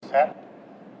set.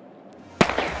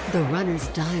 The Runner's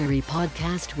Diary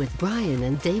podcast with Brian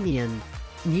and Damien.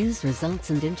 News, results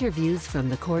and interviews from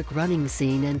the Cork running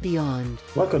scene and beyond.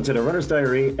 Welcome to the Runner's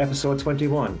Diary, episode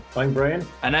 21. I'm Brian.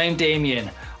 And I'm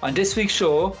Damien. On this week's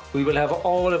show, we will have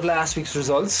all of last week's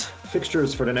results,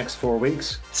 Fixtures for the next 4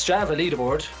 weeks, Strava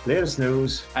leaderboard, latest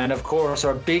news, and of course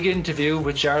our big interview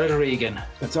with Jarlath Regan.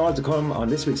 That's all to come on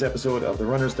this week's episode of the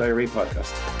Runner's Diary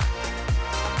podcast.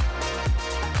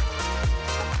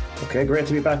 Okay, great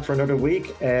to be back for another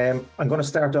week. I'm going to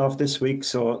start off this week.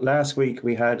 So last week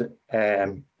we had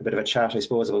a bit of a chat, I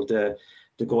suppose, about the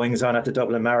goings on at the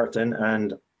Dublin Marathon,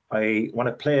 and I want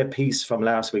to play a piece from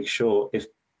last week's show if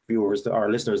viewers or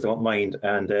listeners don't mind.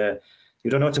 And you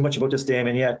don't know too much about this,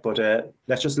 Damien, yet, but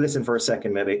let's just listen for a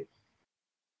second, maybe.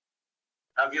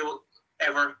 Have you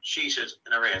ever cheated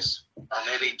in a race, or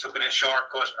maybe took a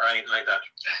shortcut or anything like that?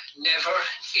 Never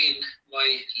in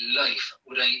my life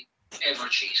would I ever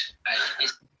cheat.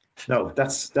 No,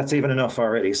 that's even enough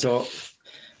already. So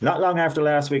not long after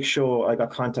last week's show, I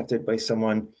got contacted by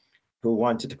someone who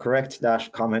wanted to correct that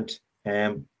comment.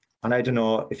 And I don't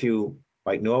know if you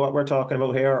might know what we're talking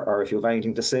about here, or if you have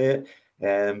anything to say.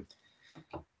 I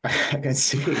can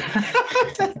see.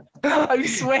 I'm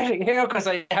sweating here because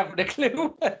I haven't a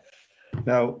clue.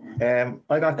 Now,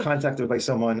 I got contacted by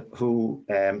someone who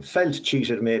felt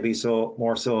cheated, maybe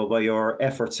more so by your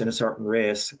efforts in a certain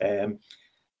race.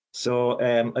 So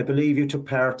I believe you took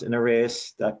part in a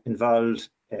race that involved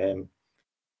a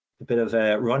bit of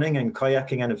running and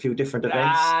kayaking and a few different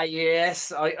events. Ah,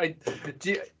 yes. I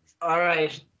do. All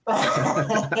right.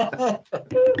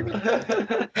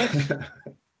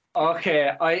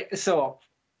 Okay.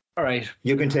 All right.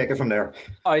 You can take it from there.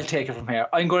 I'll take it from here.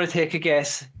 I'm going to take a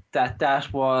guess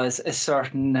that was a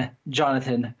certain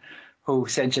Jonathan who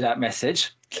sent you that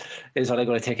message, is what I'm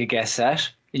going to take a guess at.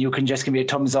 You can just give me a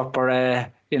thumbs up or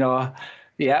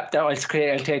yeah, I'll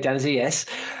take that as a yes.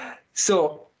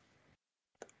 So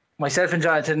myself and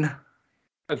Jonathan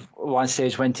at one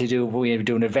stage we were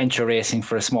doing adventure racing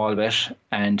for a small bit,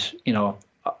 and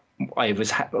I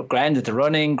was grand at the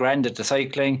running, grand at the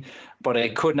cycling, but I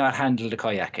could not handle the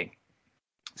kayaking.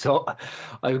 So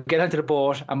I would get onto the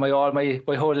boat and my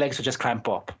whole legs would just cramp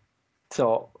up.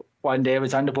 So one day I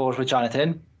was on the boat with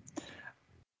Jonathan,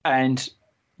 and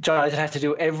Jonathan had to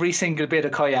do every single bit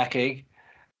of kayaking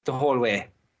the whole way.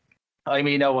 I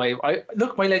mean, I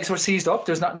look, my legs were seized up.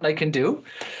 There's nothing I can do.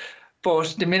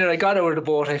 But the minute I got out of the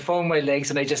boat, I found my legs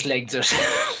and I just legged it.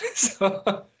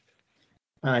 So.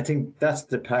 And I think that's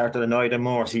the part that annoyed him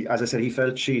more. As I said, he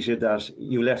felt cheated that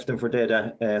you left him for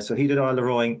dead. So he did all the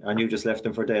rowing, and you just left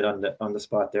him for dead on the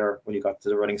spot there when you got to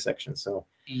the running section. So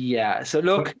yeah. So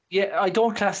look, I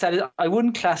don't class that. I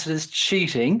wouldn't class it as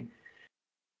cheating.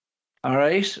 All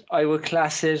right, I would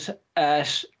class it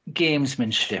as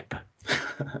gamesmanship.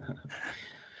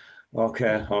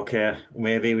 Okay.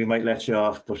 Maybe we might let you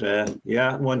off, but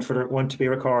one to be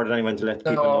recorded. Anyone to let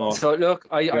people know. So look,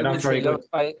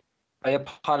 I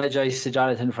apologise to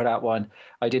Jonathan for that one.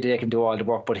 I did make him do all the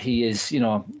work, but he is,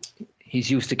 he's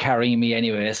used to carrying me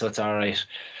anyway, so it's all right.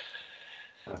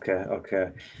 Okay.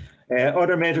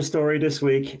 Other major story this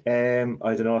week. I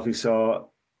don't know if you saw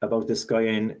about this guy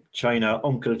in China,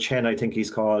 Uncle Chen, I think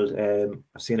he's called. I've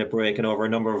seen it breaking over a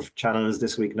number of channels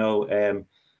this week now.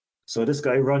 So this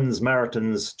guy runs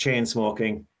marathons, chain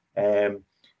smoking, and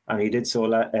he did so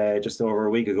just over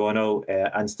a week ago now,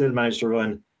 and still managed to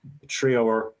run a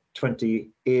 3-hour,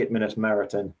 28-minute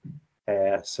marathon.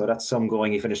 So that's some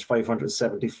going. He finished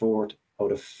 574th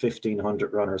out of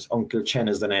 1,500 runners. Uncle Chen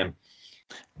is the name.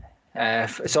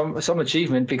 Some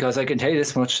achievement, because I can tell you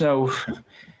this much now.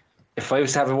 If I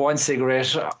was to have one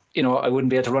cigarette, I wouldn't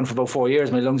be able to run for about 4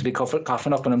 years. My lungs would be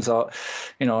coughing up on him. So,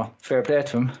 fair play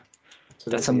to him.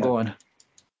 That's him going.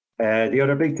 The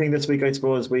other big thing this week, I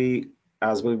suppose,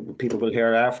 people will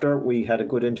hear after, we had a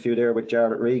good interview there with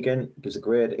Jarlath Regan. It gives a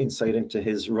great insight into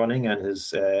his running and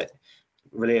his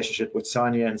relationship with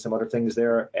Sonia and some other things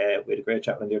there. We had a great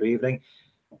chat the other evening.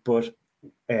 But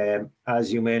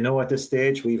as you may know, at this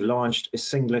stage, we've launched a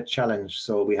singlet challenge.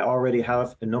 So we already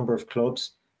have a number of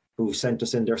clubs who've sent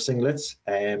us in their singlets.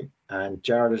 And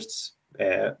Jarlath's,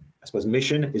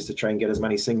 mission is to try and get as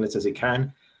many singlets as he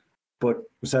can. But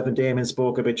myself and Damien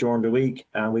spoke a bit during the week,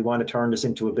 and we want to turn this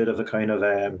into a bit of a kind of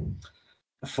a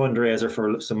fundraiser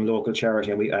for some local charity.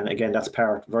 And again, that's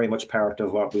very much part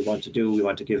of what we want to do. We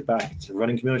want to give back to the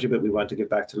running community, but we want to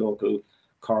give back to local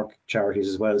Cork charities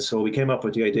as well. So we came up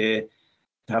with the idea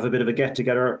to have a bit of a get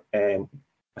together. I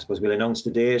suppose we'll announce the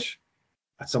date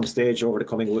at some stage over the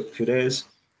coming few days.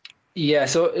 Yeah.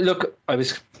 So look, I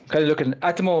was kind of looking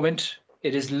at the moment.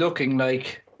 It is looking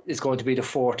like is going to be the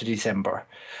 4th of December.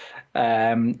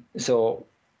 So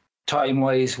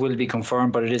time-wise will be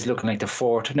confirmed, but it is looking like the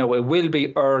 4th. Now, it will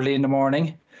be early in the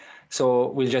morning, so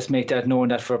we'll just make that known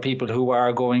that for people who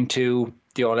are going to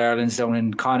the All-Irelands down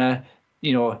in Connacht,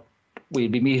 we'll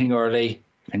be meeting early,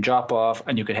 you can drop off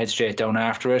and you can head straight down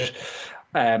after it.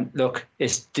 Look,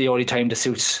 it's the only time that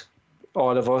suits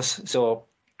all of us, so,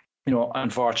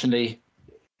 unfortunately,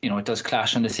 it does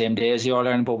clash on the same day as the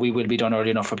All-Ireland, but we will be done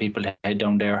early enough for people to head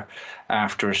down there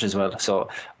after it as well. So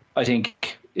I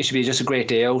think it should be just a great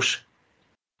day out,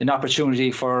 an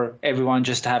opportunity for everyone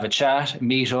just to have a chat,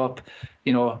 meet up,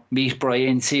 meet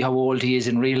Brian, see how old he is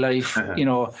in real life,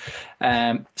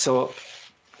 so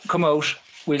come out.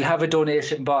 We'll have a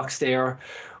donation box there.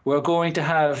 We're going to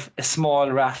have a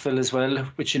small raffle as well,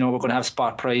 which, we're going to have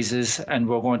spot prizes, and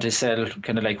we're going to sell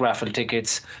kind of like raffle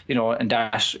tickets, and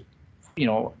that,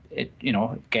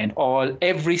 again,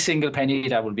 every single penny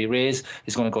that will be raised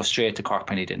is going to go straight to Cork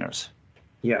Penny Dinners.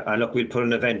 Yeah, and look, we'll put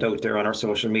an event out there on our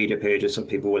social media pages so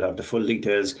people will have the full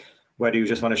details, whether you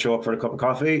just want to show up for a cup of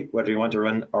coffee, whether you want to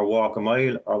run or walk a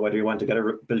mile, or whether you want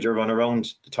to build your run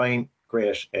around the time,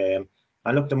 great. And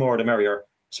look, the more the merrier.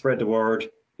 Spread the word.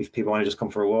 If people want to just come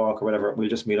for a walk or whatever, we'll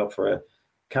just meet up for a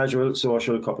casual,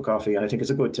 social cup of coffee. And I think it's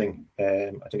a good thing.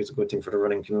 I think it's a good thing for the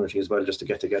running community as well, just to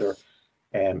get together.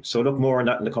 So look more on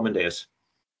that in the coming days.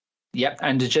 Yeah,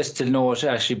 and just to note,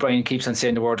 actually, Brian keeps on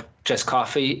saying the word just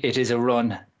coffee. It is a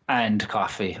run and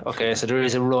coffee. Okay, so there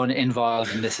is a run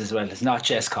involved in this as well. It's not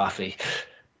just coffee.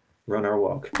 Run or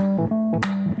walk.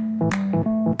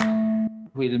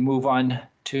 We'll move on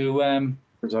to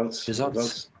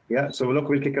results. Yeah, so look,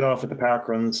 we'll kick it off with the park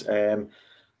runs.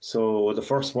 So the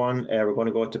first one, we're going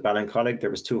to go to Ballincollig. There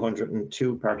was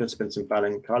 202 participants in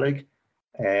Ballincollig.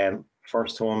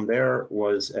 First home there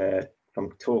was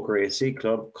from Toker AC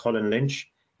Club, Cullen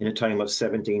Lynch, in a time of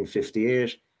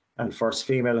 17:58, and first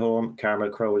female home, Carmel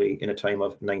Crowley, in a time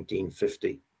of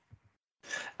 19:50.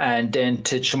 And then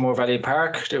to Chamore Valley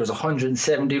Park, there was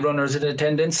 170 runners in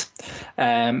attendance.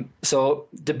 So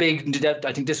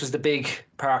I think this was the big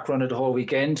park run of the whole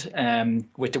weekend,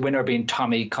 with the winner being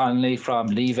Tommy Connolly from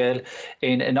Leeville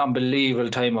in an unbelievable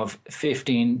time of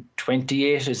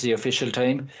 15:28 is the official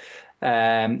time.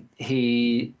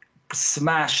 He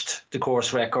smashed the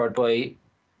course record by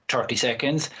 30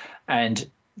 seconds. And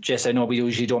just, I know we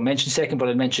usually don't mention second, but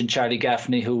I mentioned Charlie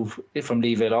Gaffney, who from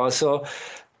Leeville also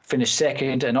finished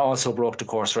second and also broke the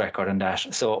course record on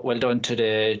that. So well done to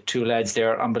the two lads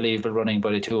there. Unbelievable running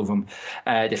by the two of them.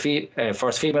 The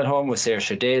first female home was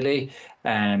Saoirse Daly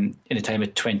in a time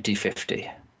of 20:50.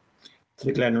 To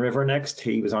the Glen River next.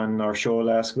 He was on our show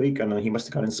last week, and he must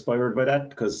have got inspired by that,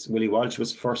 because Willie Walsh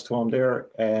was first home there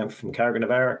from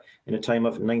Carriganar in a time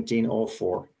of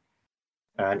 19:04.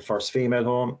 And first female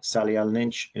home, Sally Ann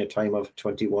Lynch, in a time of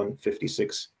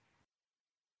 21:56.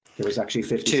 There was actually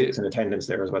 56 in attendance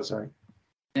there as well, sorry.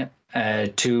 Yeah.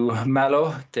 To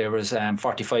Mallow, there was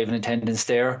 45 in attendance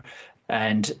there.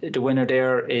 And the winner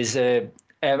there is a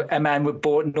man with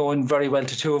both known very well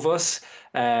to two of us.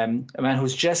 A man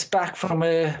who's just back from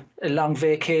a long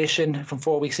vacation from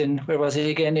 4 weeks in, where was he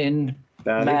again? In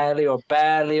Bali or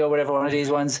whatever, one of these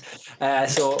ones.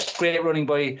 So great running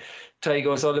by Tygo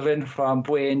O'Sullivan from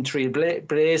Buin Tree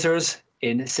Blazers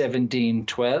in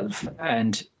 17:12.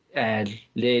 And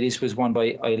ladies was won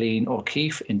by Eileen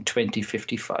O'Keefe in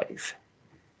 20:55.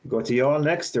 Go to Youghal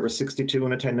next. There were 62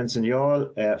 in attendance in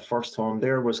Youghal. First home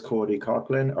there was Cody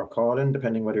Coughlin, or Colin,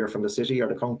 depending whether you're from the city or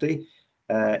the county,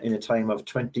 in a time of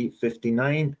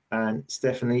 20:59. And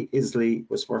Stephanie Isley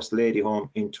was first lady home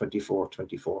in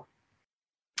 24:24.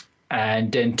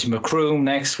 And then to Macroom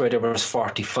next, where there was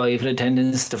 45 in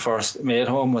attendance. The first male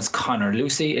home was Connor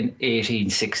Lucy in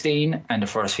 18:16, and the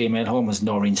first female home was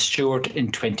Noreen Stewart in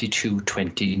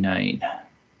 22:29.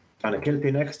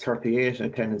 Clonakilty next, 38 in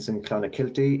attendance in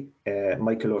Clonakilty.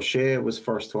 Michael O'Shea was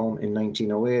first home in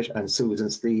 19:08, and Susan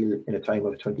Steele in a time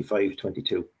of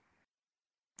 25:22.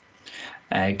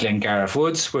 Glengarriff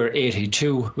Woods, where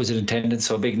 82 was in attendance,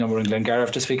 so a big number in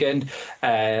Glengarriff this weekend,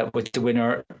 with the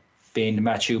winner being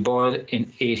Matthew Boyle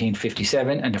in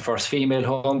 18:57, and the first female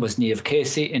home was Niamh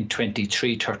Casey in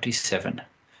 23:37.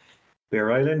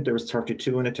 Bear Island, there was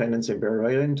 32 in attendance in Bear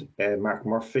Island. Mark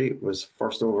Murphy was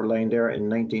first over line there in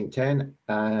 19:10,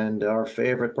 and our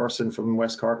favourite person from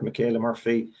West Cork, Michaela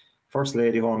Murphy, first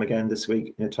lady home again this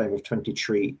week in a time of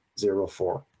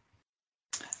 23:04.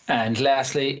 And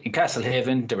lastly, in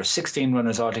Castlehaven, there were 16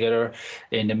 runners altogether.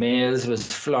 In the males was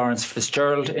Florence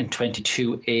Fitzgerald in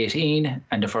 22.18,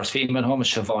 and the first female home was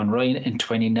Siobhan Ryan in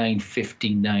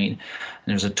 29.59. And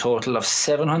there's a total of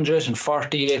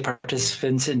 748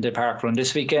 participants in the park run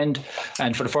this weekend,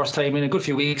 and for the first time in a good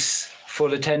few weeks,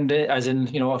 full attendance, as in,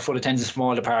 full attendance from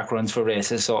all the park runs for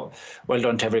races. So well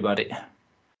done to everybody.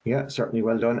 Yeah, certainly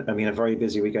well done. I mean, a very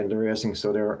busy weekend of racing,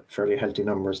 so there are fairly healthy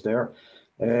numbers there.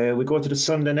 We go to the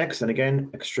Sunday next, and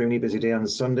again, extremely busy day on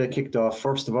Sunday. Kicked off,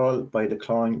 first of all, by the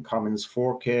Clon Commons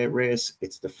 4K race.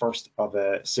 It's the first of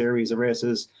a series of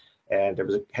races. There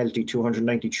was a healthy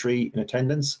 293 in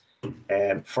attendance.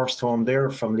 First home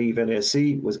there from Leeville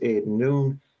AC was Aidan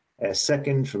Noon.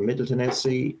 Second from Middleton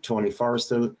AC, Tony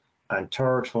Forrestal. And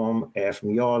third home from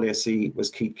Youghal AC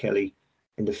was Keith Kelly.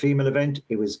 In the female event,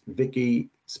 it was Vicky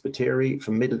Spiteri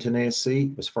from Middleton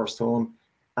AC was first home.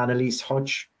 Annalise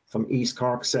Hutch from East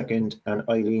Cork second, and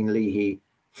Eileen Leahy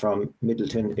from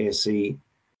Middleton AC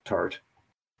third.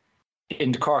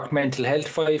 In the Cork Mental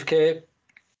Health 5K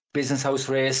business house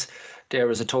race, there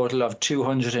was a total of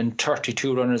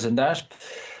 232 runners in that.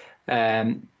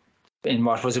 In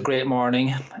what was a great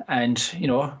morning, and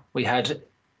we had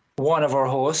one of our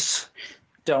hosts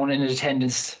down in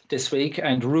attendance this week,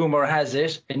 and rumour has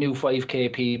it a new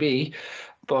 5k PB.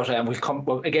 But we're going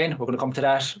to come to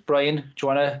that. Brian, do you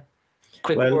want a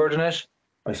quick word on it?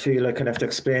 I feel I kind of have to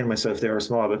explain myself there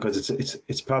small, because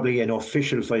it's probably an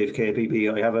official 5k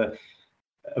PB. I have a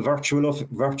virtual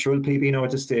PB now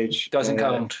at this stage. Doesn't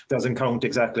count. Doesn't count,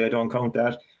 exactly. I don't count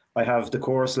that. I have the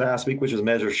course last week, which was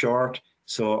measured short.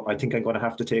 So I think I'm going to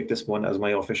have to take this one as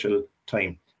my official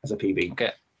time as a PB.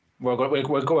 Okay. We're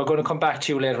going to come back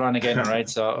to you later on again, all right?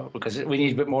 So, because we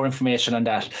need a bit more information on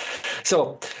that.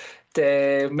 So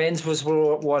the men's was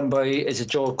won by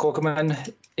Joe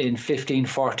Kokeman in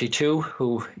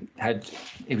 15.42,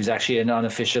 he was actually an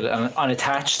unofficial,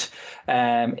 unattached.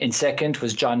 In second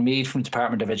was John Mead from the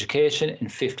Department of Education in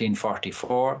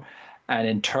 15.44. And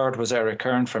in third was Eric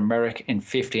Kern from Merrick in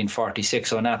 15.46.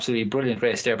 So an absolutely brilliant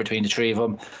race there between the three of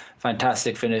them.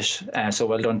 Fantastic finish. So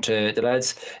well done to the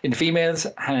lads. In the females,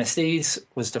 Hannah Steeds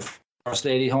was the first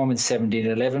lady home in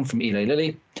 17.11 from Eli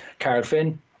Lilly. Carol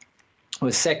Finn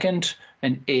was second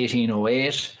in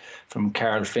 18.08 from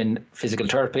Carol Finn Physical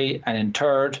Therapy. And in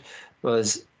third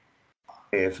was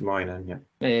Eve Moynihan,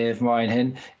 Eve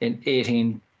Moynihan in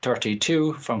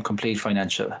 18.32 from Complete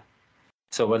Financial.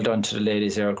 So well done to the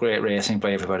ladies there. Great racing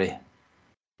by everybody.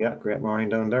 Yeah, great morning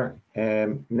down there.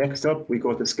 Next up, we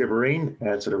go to Skibbereen.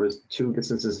 So there was two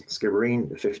distances in Skibbereen,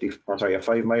 a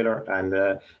 5 miler and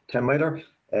a 10 miler.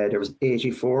 There was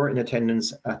 84 in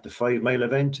attendance at the 5 mile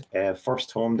event.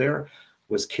 First home there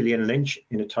was Killian Lynch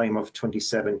in a time of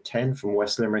 27.10 from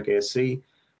West Limerick AC.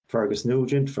 Fergus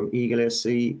Nugent from Eagle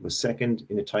AC was second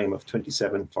in a time of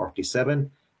 27.47.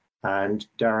 And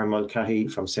Darren Mulcahy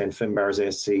from St. Finbarr's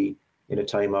AC in a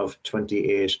time of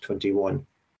 28.21.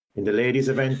 In the ladies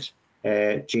event,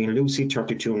 Jean Lucy,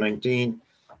 32.19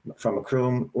 from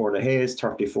Macroom, Orla Hayes,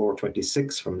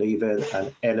 34.26 from Leeville,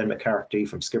 and Ellen McCarthy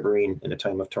from Skibbereen in a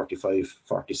time of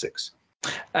 35.46.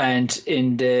 And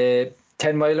in the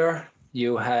 10 miler,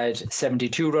 you had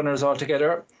 72 runners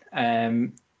altogether.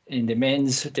 In the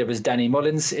men's, there was Danny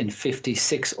Mullins in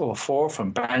 56.04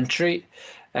 from Bantry.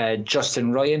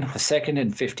 Justin Ryan was second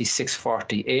in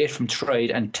 56.48 from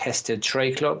Tried and Tested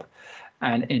Tri Club.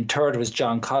 And in third was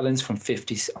John Collins for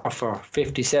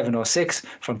 57.06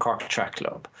 from Cork Track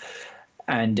Club.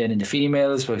 And then in the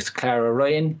females was Clara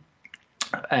Ryan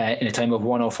in a time of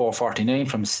 1:04.49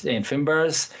 from St.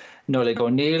 Finbarr's. Nollaig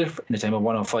O'Neill in a time of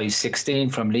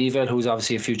 1:05.16 from Leeville, who's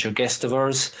obviously a future guest of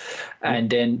ours. And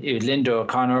then Linda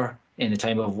O'Connor in a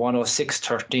time of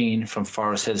 1:06.13 from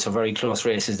Forest Hill. So very close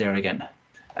races there again.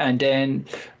 And then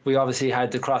we obviously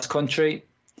had the cross country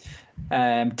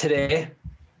today,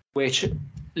 which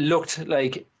looked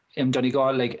like in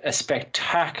Donegal like a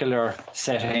spectacular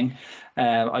setting.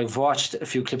 I've watched a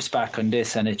few clips back on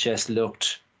this, and it just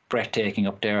looked breathtaking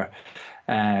up there.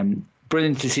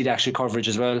 Brilliant to see the actual coverage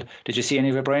as well. Did you see any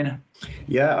of it, Brian?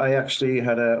 Yeah, I actually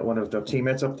had one of their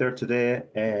teammates up there today,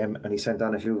 and he sent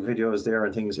on a few videos there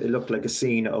and things. It looked like a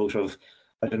scene out of,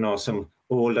 I don't know, some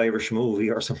old Irish movie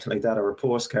or something like that, or a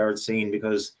postcard scene,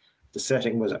 because the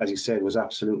setting was, as you said, was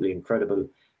absolutely incredible.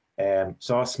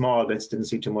 Saw small bits, didn't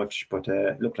see too much, but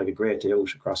looked like a great day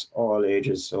out across all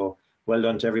ages. So well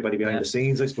done to everybody behind the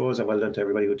scenes, I suppose, and well done to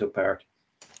everybody who took part.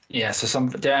 Yeah, so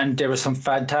there was some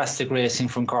fantastic racing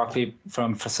from Cork,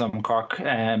 for some Cork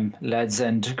lads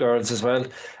and girls as well.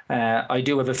 I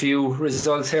do have a few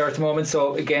results here at the moment.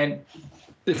 So again,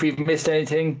 if we've missed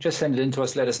anything, just send it in to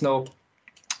us, let us know.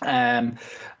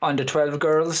 Under 12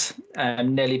 girls,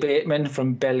 Nellie Bateman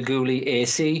from Belgooly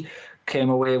AC came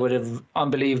away with an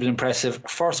unbelievably impressive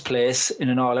first place in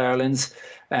an All-Ireland's.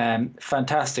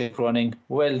 Fantastic running.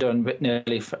 Well done with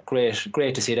Nellie.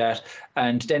 Great to see that.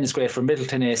 And then it's great for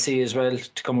Middleton AC as well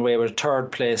to come away with a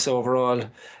third place overall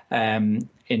in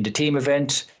the team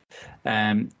event.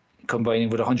 Combining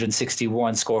with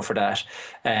 161 score for that.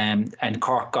 And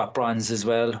Cork got bronze as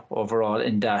well overall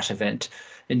in that event.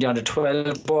 In the under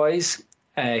 12 boys,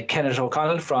 Kenneth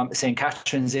O'Connell from St.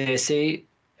 Catherine's AC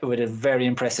with a very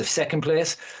impressive second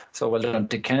place. So well done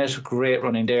to Kenneth. Great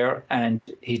running there. And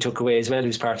he took away as well. He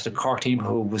was part of the Cork team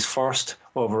who was first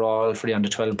overall for the under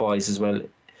 12 boys as well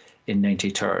in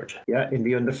 93rd. Yeah, in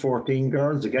the under 14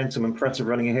 girls, again, some impressive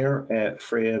running here.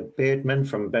 Freya Bateman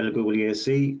from Belgooly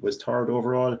AC was third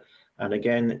overall. And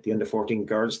again, the under 14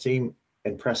 girls team,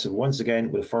 impressive once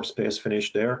again with a first place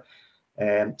finish there.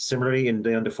 Similarly, in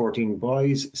the under 14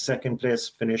 boys, second place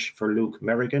finish for Luke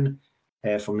Merrigan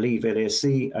from Leeville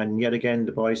AC. And yet again,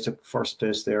 the boys took first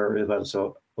place there as well.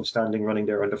 So outstanding running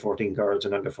there, under 14 girls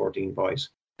and under 14 boys.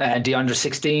 The under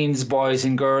 16s, boys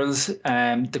and girls,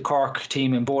 the Cork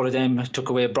team in both of them took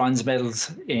away bronze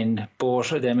medals in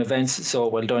both of them events. So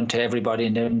well done to everybody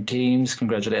in them teams.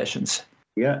 Congratulations.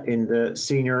 Yeah, in the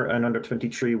senior and under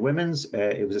 23 women's,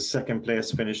 it was a second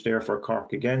place finish there for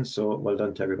Cork again. So well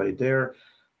done to everybody there.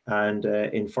 And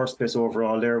in first place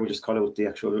overall there, we just call out the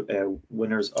actual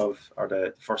winners of, or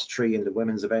the first three in the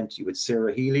women's event. You had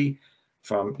Sarah Healy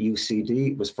from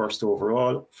UCD was first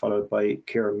overall, followed by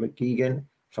Kieran McGeegan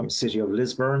from City of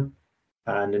Lisburn.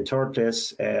 And in third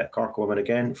place, Cork woman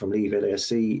again from Leeville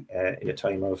AC in a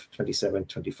time of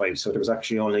 27:25. So there was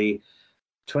actually only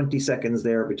 20 seconds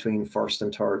there between first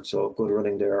and third. So good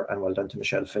running there, and well done to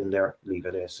Michelle Finn there,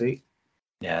 Leeville AC.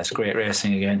 Yeah, it's great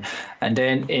racing again. And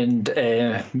then in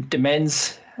the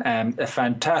men's, a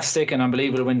fantastic and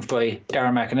unbelievable win by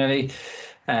Darren McAnally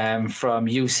from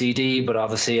UCD, but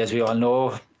obviously, as we all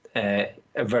know,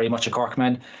 very much a Cork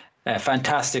man. A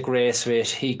fantastic race with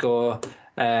Hiko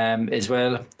as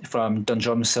well from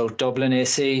Dundrum South Dublin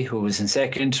AC, who was in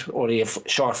second, only a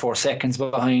short 4 seconds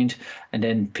behind. And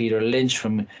then Peter Lynch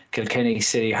from Kilkenny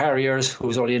City Harriers, who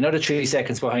was only another 3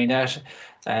 seconds behind that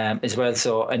as well.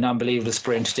 So an unbelievable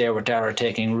sprint there with Dara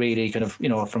taking really kind of,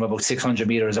 from about 600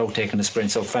 metres out taking the sprint.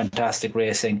 So fantastic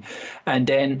racing. And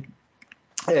then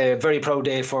a very proud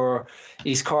day for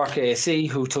East Cork AC,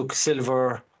 who took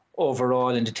silver overall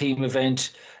in the team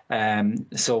event.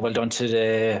 So well done to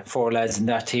the four lads in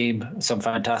that team. Some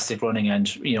fantastic running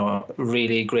and,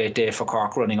 really great day for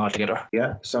Cork running altogether.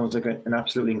 Yeah, sounds like an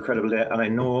absolutely incredible day. And I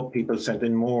know people sent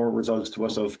in more results to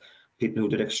us of people who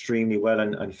did extremely well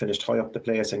and finished high up the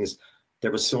placings.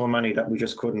 There were so many that we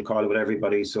just couldn't call out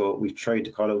everybody. So we tried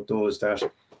to call out those that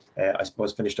I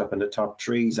suppose finished up in the top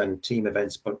threes and team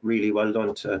events, but really well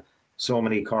done to so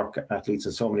many Cork athletes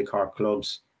and so many Cork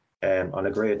clubs on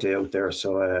a great day out there.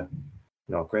 So,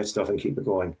 great stuff and keep it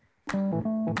going.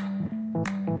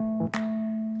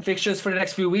 Fixtures for the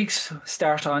next few weeks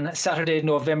start on Saturday,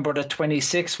 November the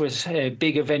 26th, with a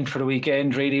big event for the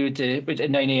weekend, really, with a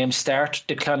 9 a.m. start.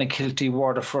 The Clonakilty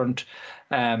Waterfront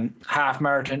half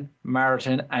marathon,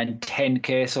 and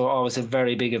 10K. So always a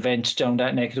very big event down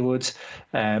that neck of the woods.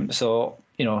 So,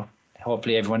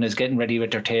 hopefully everyone is getting ready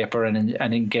with their taper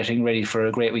and getting ready for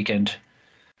a great weekend.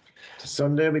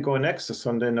 Sunday we go next, so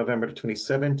Sunday, November the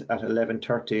 27th at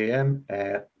 11:30 a.m.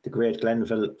 The Great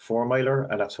Glenville 4-miler,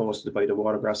 and that's hosted by the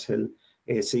Watergrass Hill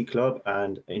AC Club.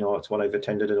 And, it's one I've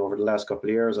attended over the last couple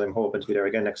of years. I'm hoping to be there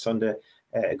again next Sunday.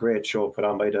 A great show put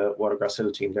on by the Watergrass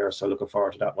Hill team there, so looking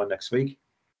forward to that one next week.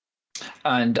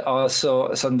 And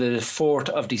also Sunday the 4th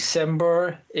of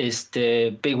December is the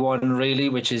big one really,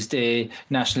 which is the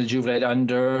National Juvenile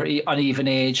Under Uneven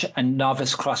Age and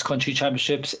Novice Cross Country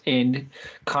Championships in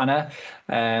Connacht,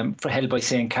 held by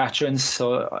St. Catherine's.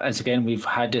 So as again, we've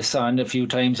had this on a few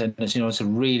times, and it's a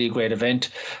really great event.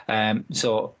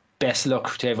 So best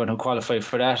luck to everyone who qualified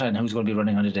for that and who's going to be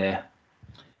running on the day.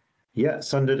 Yeah,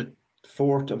 Sunday the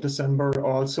 4th of December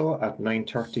also at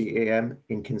 9:30 a.m.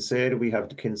 in Kinsale. We have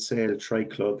the Kinsale Tri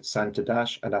Club Santa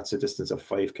Dash, and that's a distance of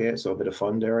 5K. So a bit of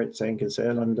fun there at St.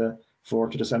 Kinsale on the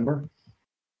 4th of December.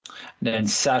 Then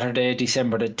Saturday,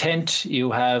 December the 10th,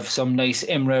 you have some nice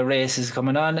IMRA races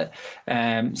coming on.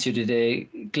 So the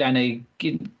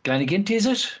Glanaginty, is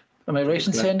it? Am I right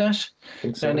in saying that?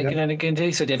 So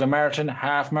they have a marathon,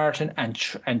 half marathon, and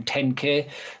 10K.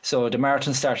 So the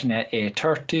marathon starting at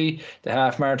 8:30, the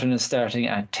half marathon is starting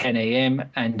at 10 a.m,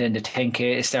 and then the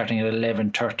 10K is starting at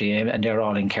 11:30 a.m, and they're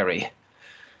all in Kerry.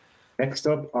 Next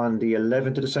up, on the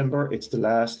 11th of December, it's the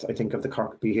last, I think, of the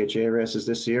Cork BHA races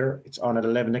this year. It's on at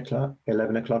 11 o'clock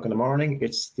in the morning.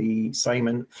 It's the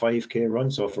Simon 5K run,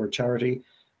 so for charity.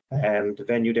 The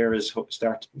venue there is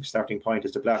starting point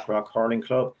is the Blackrock Hurling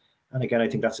Club. And again, I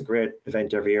think that's a great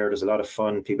event every year. There's a lot of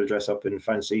fun. People dress up in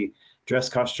fancy dress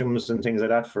costumes and things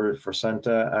like that for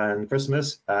Santa and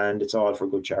Christmas. And it's all for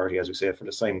good charity, as we say, for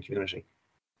the Simon community.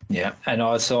 Yeah, and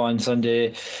also on Sunday,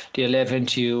 the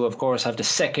 11th, you of course have the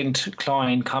second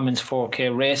Clyne Commons 4K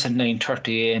race at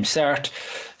 9:30 a.m. start.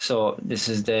 So this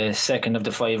is the second of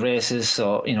the 5 races.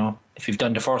 So, you know, if you've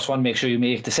done the first one, make sure you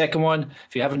make the second one.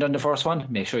 If you haven't done the first one,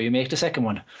 make sure you make the second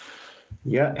one.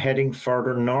 Yeah, heading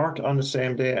further north on the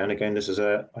same day. And again,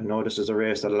 I know this is a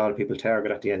race that a lot of people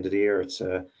target at the end of the year. It's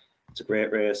a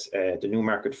great race. The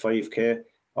Newmarket 5K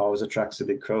always attracts a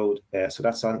big crowd. So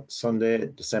that's on Sunday,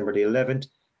 December the 11th.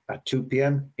 At 2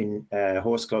 p.m. in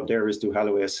host club there is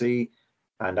Duhallow AC,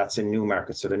 and that's in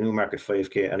Newmarket. So the Newmarket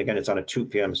 5K, and again, it's on at 2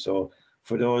 p.m. So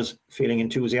for those feeling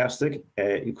enthusiastic,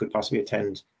 you could possibly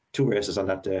attend 2 races on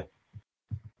that day.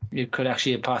 You could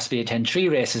actually possibly attend 3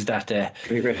 races that day.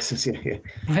 3 races, yeah.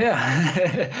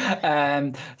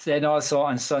 Yeah. Then also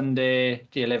on Sunday,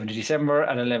 the 11th of December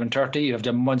at 11:30, you have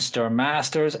the Munster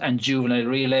Masters and Juvenile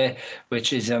Relay,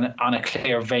 which is on a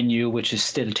Clare venue, which is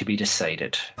still to be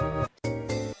decided.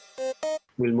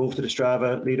 We'll move to the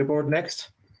Strava leaderboard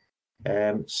next.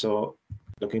 So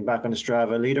looking back on the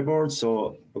Strava leaderboard,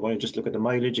 so we're going to just look at the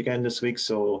mileage again this week.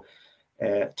 So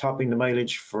topping the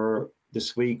mileage for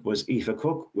this week was Aoife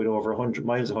Cook with over 100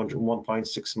 miles,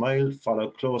 101.6 mile,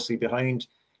 followed closely behind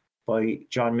by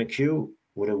John McHugh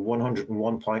with a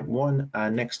 101.1.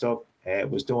 And next up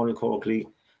was Donald Coakley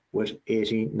with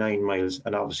 89 miles.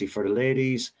 And obviously for the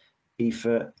ladies,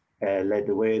 Aoife led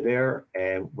the way there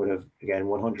with, again,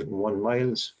 101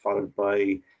 miles, followed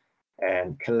by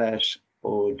Colette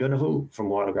O'Donoghue from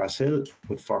Watergrass Hill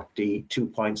with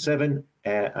 42.7,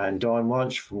 and Dawn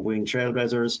Walsh from Wing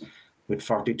Trailblazers with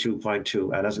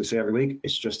 42.2. And as we say every week,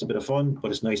 it's just a bit of fun, but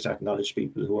it's nice to acknowledge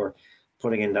people who are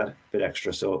putting in that bit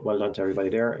extra. So well done to everybody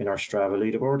there in our Strava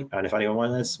leaderboard. And if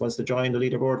anyone else wants to join the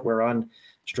leaderboard, we're on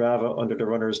Strava under the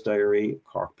Runner's Diary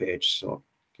Cork page. So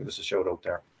give us a shout out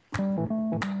there.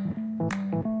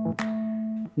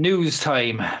 News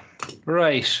time.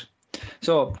 Right.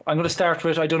 So I'm going to start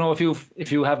with, I don't know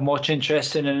if you have much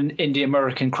interest in the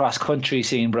American cross country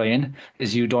scene, Brian,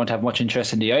 as you don't have much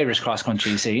interest in the Irish cross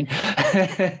country scene.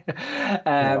 But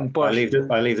I'll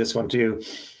leave this one to you.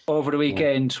 Over the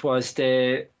weekend was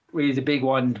the big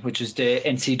one, which is the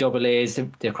NCAA's,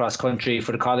 the cross country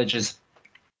for the colleges,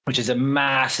 which is a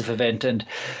massive event. And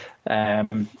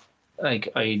like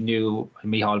I knew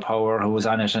Micheál Power who was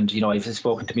on it, and you know I've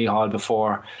spoken to Micheál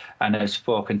before, and I've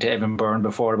spoken to Evan Byrne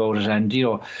before about it, and you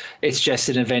know it's just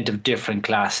an event of different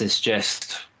classes,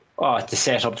 just the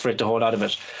setup for it, the whole lot of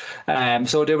it.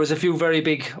 So there was a few very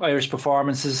big Irish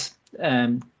performances,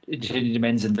 including the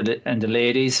men's and the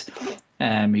ladies.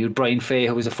 You had Brian Fay,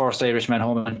 who was the first Irishman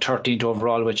home and 13th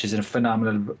overall, which is a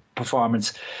phenomenal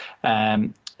performance.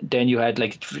 Then you had,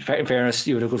 like, in fairness,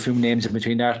 you had a good few names in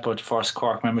between that, but first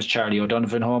Corkman was Charlie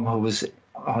O'Donovan home, who was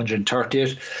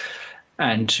 130th.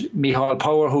 And Micheál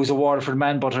Power, who's a Waterford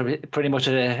man, but pretty much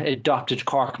an adopted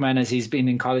Corkman, as he's been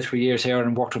in college for years here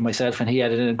and worked with myself, and he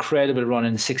had an incredible run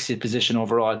in 60th position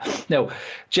overall. Now,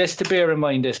 just to bear in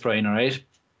mind this, Brian, all right?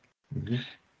 Mm-hmm.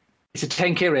 It's a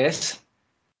 10K race.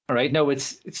 All right. No,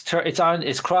 it's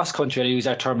cross country. I use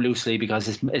that term loosely because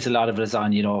it's a lot of it is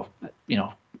on, you know,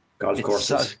 golf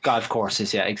courses. Golf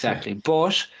courses, yeah, exactly. Yeah.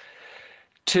 But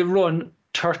to run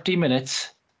 30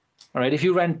 minutes, all right, if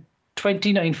you ran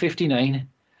 29:59,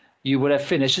 you would have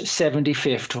finished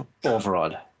 75th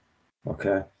overall.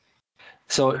 Okay.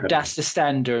 So that's the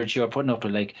standard you're putting up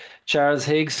with. Like Charles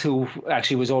Higgs, who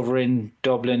actually was over in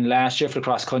Dublin last year for the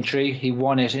cross country, he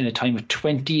won it in a time of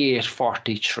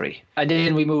 28:43. And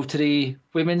then we moved to the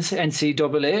women's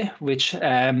NCAA, which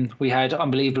we had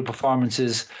unbelievable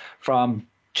performances from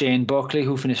Jane Buckley,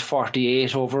 who finished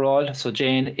 48 overall. So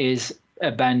Jane is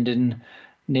a Bandon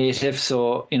native,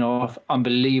 so you know,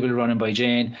 unbelievable running by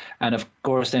Jane. And of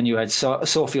course, then you had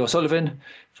Sophie O'Sullivan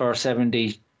for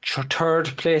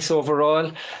 73rd place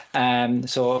overall.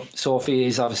 So Sophie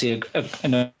is obviously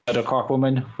another Cork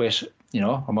woman, with, you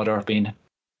know, her mother being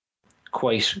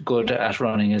quite good at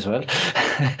running as well.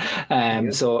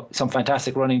 So some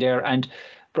fantastic running there. And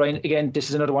Brian, again, this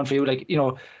is another one for you. Like, you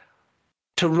know,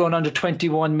 to run under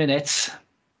 21 minutes,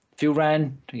 if you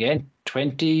ran again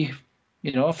 20,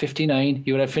 59,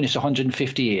 you would have finished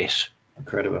 158.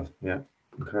 Incredible, yeah.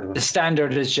 Incredible. The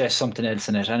standard is just something else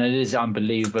in it, and it is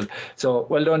unbelievable. So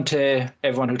well done to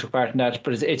everyone who took part in that.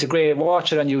 But it's a great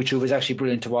watch it on YouTube. It's actually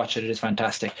brilliant to watch it. It is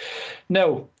fantastic.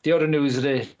 Now, the other news of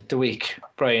the week,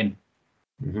 Brian,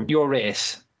 your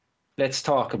race. Let's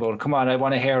talk about it. Come on, I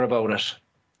want to hear about it.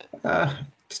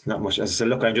 It's not much. As I said,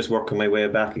 look, I'm just working my way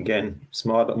back again.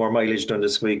 Small bit more mileage done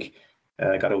this week.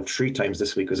 I got out 3 times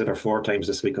this week. Was it or 4 times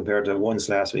this week compared to once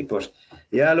last week? But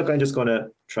yeah, look, I'm just going to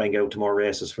try and get out to more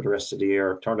races for the rest of the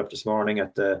year. Turned up this morning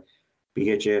at the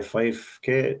BHA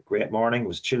 5K. Great morning. It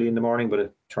was chilly in the morning, but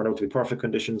it turned out to be perfect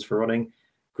conditions for running.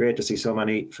 Great to see so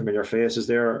many familiar faces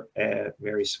there.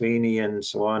 Mary Sweeney and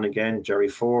so on again. Jerry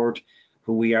Ford,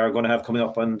 who we are going to have coming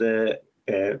up on the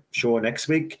show next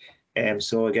week.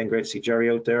 So again, great to see Jerry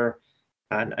out there,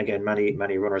 and again,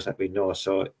 many runners that we know.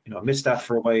 So I missed that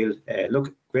for a while.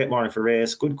 Look, great morning for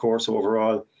race, good course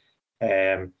overall.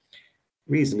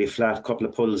 Reasonably flat, couple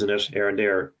of pulls in it here and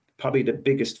there. Probably the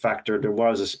biggest factor, there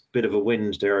was a bit of a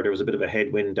wind there. There was a bit of a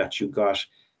headwind that you got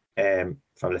from,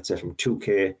 let's say, from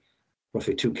 2K,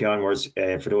 roughly 2K onwards.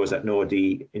 For those that know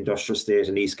the industrial estate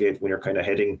in Eastgate, when you're kind of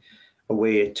heading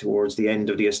away towards the end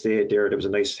of the estate there was a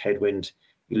nice headwind.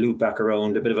 You loop back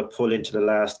around, a bit of a pull into the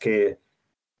last K,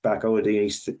 back out of the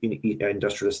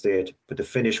industrial estate. But the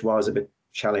finish was a bit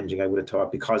challenging, I would have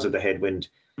thought, because of the headwind.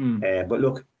 But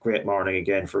look, great morning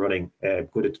again for running.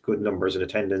 Good numbers in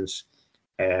attendance,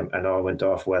 and all went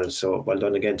off well. So well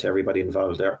done again to everybody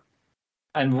involved there.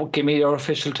 And give me your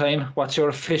official time. What's your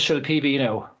official PB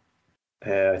now?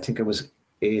 I think it was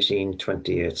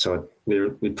 18:28. So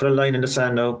we'll put a line in the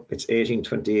sand now. It's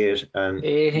 18:28, and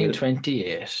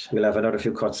 18:28. We'll have another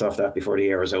few cuts off that before the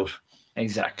year is out.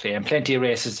 Exactly, and plenty of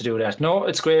races to do that. No,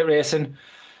 it's great racing.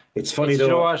 It's funny though.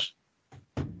 You know what?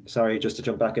 Sorry, just to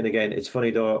jump back in again. It's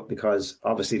funny though, because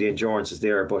obviously the endurance is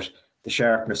there, but the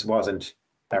sharpness wasn't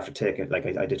after taking it. Like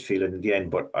I did feel it in the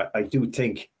end, but I do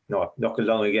think knuckle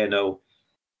down again now,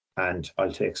 and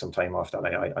I'll take some time off that.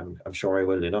 I'm sure I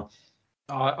will.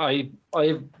 I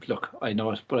look, I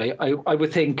know it, but I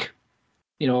would think,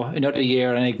 another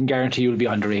year, and I can guarantee you'll be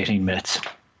under 18 minutes.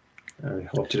 I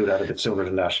hope to do that a bit sooner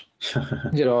than that.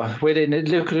 Within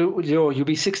you'll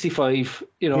be 65.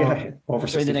 Over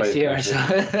 65 in the next year.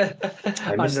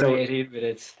 So under 18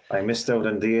 minutes. I missed out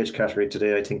on the age category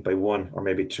today. I think by 1 or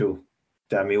maybe 2.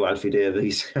 Damn you, Alfie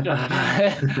Davies.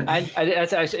 And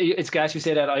it's actually, it's gas you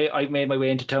say that. I made my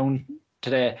way into town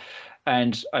today,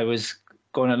 and I was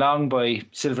going along by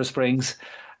Silver Springs,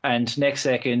 and next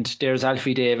second there's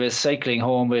Alfie Davis cycling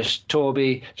home with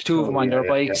Toby, two of them on their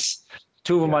bikes.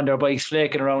 Two of them on their bikes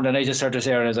flaking around, and I just started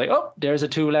there and I was like, oh, there's the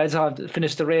 2 lads on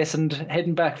finished the race and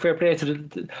heading back. Fair play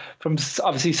to from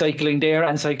obviously cycling there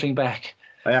and cycling back.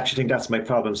 I actually think that's my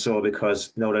problem. So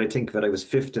because now that I think of it, I was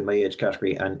 5th in my age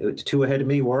category, and the 2 ahead of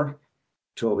me were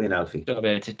Toby and Alfie.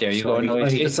 There you go. I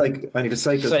need to cycle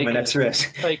for my next race.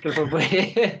 Cycle for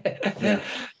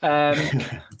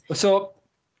So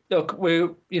look,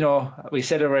 we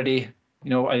said already.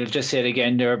 I'll just say it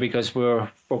again there, because we're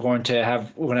going to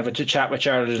have a chat with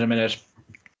Jarlath in a minute.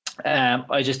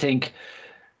 I just think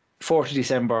 4th of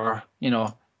December,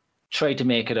 try to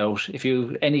make it out. If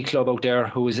you any club out there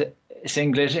who is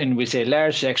singlet, and we say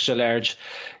large to extra large,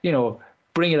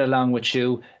 bring it along with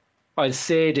you. I'll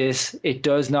say this: it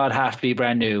does not have to be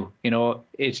brand new.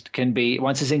 It can be,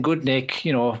 once it's in good nick,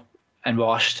 and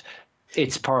washed.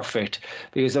 It's perfect,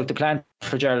 because look, the plan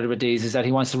for Jarlath with these is that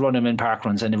he wants to run them in park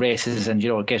runs and the races, and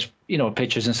get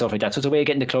pictures and stuff like that. So it's a way of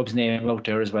getting the club's name out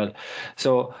there as well.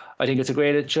 So I think it's a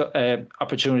great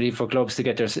opportunity for clubs to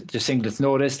get their singlets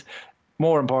noticed.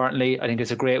 More importantly, I think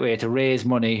it's a great way to raise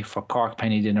money for Cork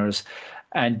Penny Dinners,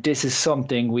 and this is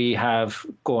something we have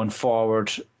going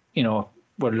forward.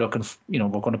 We're looking, we're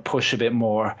going to push a bit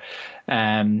more.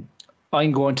 I'm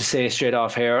going to say straight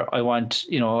off here, I want,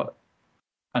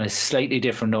 on a slightly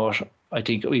different note, I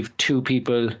think we've 2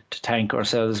 people to thank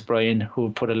ourselves, Brian,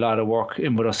 who put a lot of work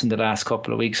in with us in the last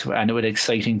couple of weeks, and with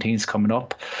exciting things coming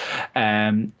up.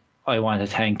 I want to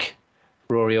thank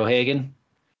Rory O'Hagan,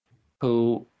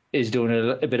 who is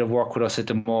doing a bit of work with us at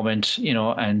the moment,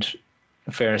 and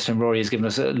in fairness, and Rory has given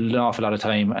us an awful lot of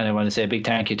time, and I want to say a big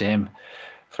thank you to him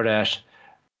for that.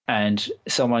 And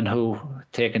someone who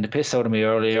taken the piss out of me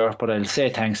earlier, but I'll say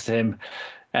thanks to him,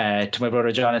 to my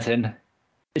brother Jonathan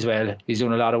as well. He's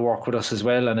doing a lot of work with us as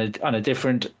well on a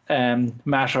different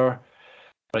matter.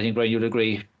 But I think, Brian, you'll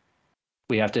agree,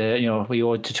 we have to, we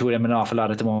owe to 2 of them an awful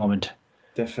lot at the moment.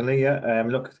 Definitely, yeah.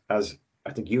 Look, as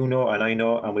I think and I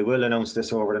know, and we will announce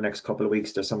this over the next couple of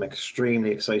weeks, there's some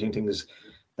extremely exciting things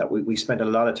that we spent a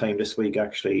lot of time this week,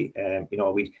 actually.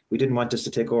 We didn't want this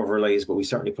to take over our lives, but we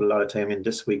certainly put a lot of time in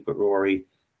this week with Rory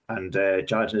and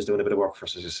Jonathan is doing a bit of work for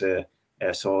us, as you say.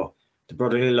 So the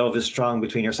brotherly love is strong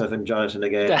between yourself and Jonathan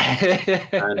again.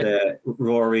 And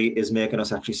Rory is making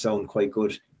us actually sound quite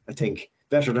good, I think.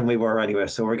 Better than we were anyway.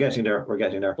 So we're getting there.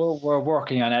 Well, we're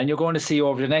working on it. And you're going to see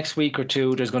over the next week or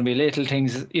two, there's going to be little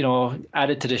things,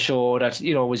 added to the show that,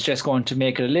 was just going to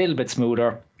make it a little bit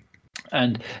smoother.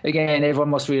 And again, everyone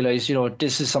must realise,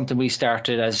 this is something we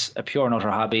started as a pure and utter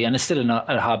hobby, and it's still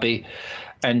a hobby.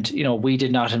 And, we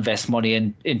did not invest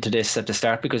money into this at the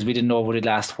start because we didn't know would it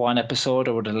last one episode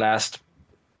or would it last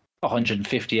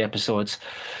 150 episodes.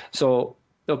 So,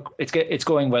 look, it's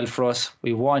going well for us.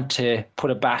 We want to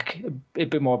put a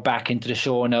bit more back into the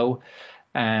show now.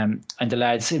 And the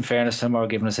lads, in fairness to them, are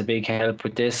giving us a big help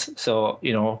with this. So,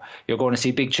 you're going to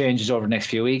see big changes over the next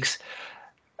few weeks.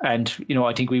 And,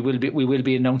 I think we will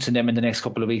be announcing them in the next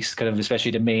couple of weeks, kind of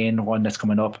especially the main one that's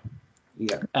coming up.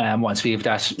 Yeah. Once we have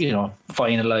that,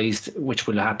 finalised, which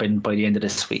will happen by the end of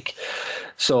this week.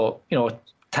 So,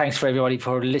 thanks for everybody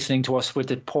for listening to us with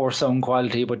the poor sound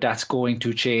quality, but that's going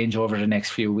to change over the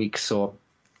next few weeks. So,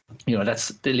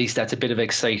 that's at least that's a bit of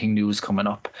exciting news coming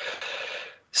up.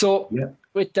 So,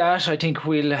 With that, I think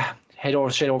we'll head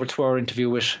straight over to our interview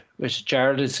with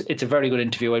Jarlath. It's a very good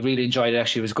interview. I really enjoyed it.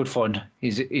 Actually, it was good fun.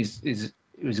 It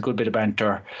was a good bit of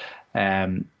banter,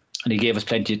 and he gave us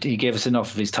plenty. He gave us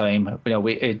enough of his time. You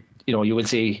will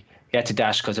see he had to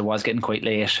dash because it was getting quite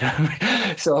late.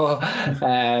 So,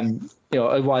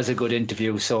 it was a good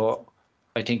interview. So,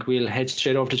 I think we'll head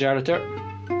straight over to Jarlath there.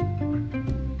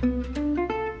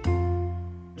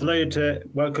 Delighted to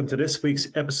welcome to this week's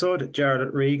episode,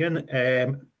 Jarlath Regan.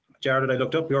 Jarlath, I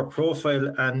looked up your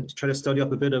profile and tried to study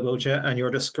up a bit about you, and you're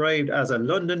described as a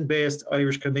London-based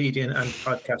Irish comedian and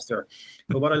podcaster.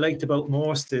 But what I liked about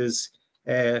most is,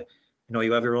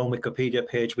 you have your own Wikipedia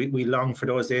page. We long for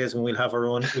those days when we'll have our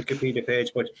own Wikipedia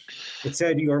page, but it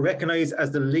said you are recognised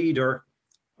as the leader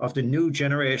of the new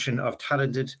generation of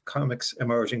talented comics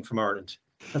emerging from Ireland.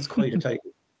 That's quite a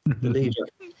title, the leader.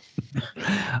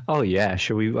 Oh yeah,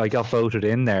 sure. I got voted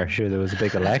in there. Sure, there was a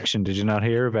big election. Did you not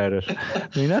hear about it? I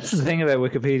mean, that's the thing about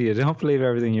Wikipedia. Don't believe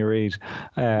everything you read.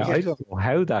 I don't know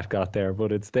how that got there,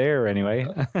 but it's there anyway.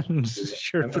 And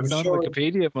sure, if it's on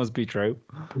Wikipedia, it must be true.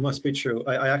 It must be true.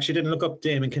 I actually didn't look up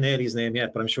Damon Keneally's name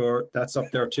yet, but I'm sure that's up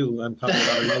there too, and probably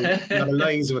a lot of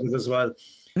lies with it as well.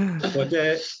 But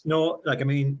no,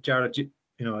 Jarlath,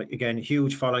 again,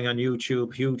 huge following on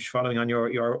YouTube, huge following on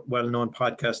your well-known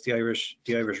podcast, the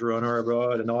Irish Runner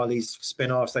Abroad, and all these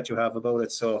spin-offs that you have about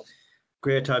it. So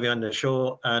great to have you on the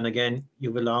show. And again,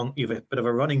 you've a bit of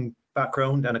a running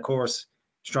background, and of course,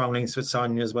 strong links with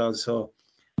Sonia as well. So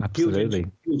absolutely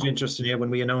huge interest in you.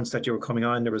 When we announced that you were coming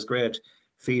on, there was great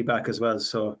feedback as well.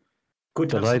 So good.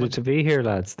 Delighted to be here,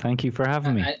 lads. Thank you for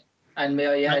having me. And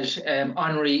may I add,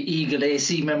 honorary Eagle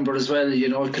AC member as well.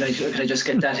 Can I just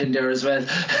get that in there as well?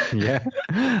 Yeah,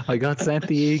 I got sent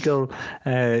the Eagle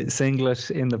singlet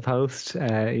in the post.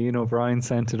 Ian O'Brien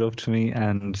sent it up to me,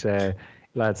 and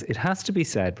lads, it has to be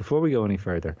said before we go any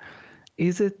further: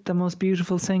 is it the most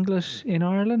beautiful singlet in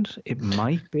Ireland? It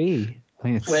might be. I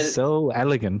mean, it's so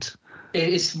elegant.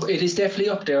 It is definitely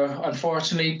up there.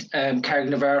 Unfortunately,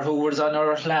 Carrick-Navarre, who was on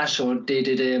our last show, they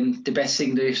did the best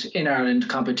singlet in Ireland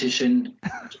competition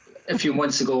a few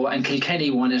months ago, and Kilkenny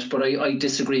won it. But I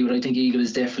disagree with. I think Eagle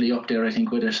is definitely up there. I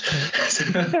think with it.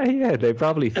 Yeah, they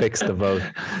probably fixed the vote.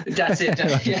 That's it.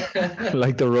 Yeah.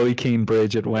 Like the Roy Keane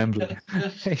Bridge at Wembley,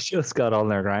 they just got all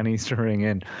their grannies to ring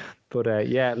in. But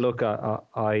yeah, look,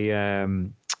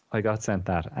 I got sent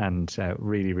that, and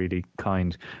really, really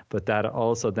kind. But that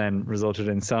also then resulted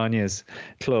in Sonia's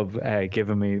club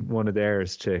giving me one of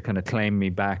theirs to kind of claim me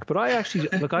back. But I actually,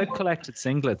 look, I've collected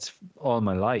singlets all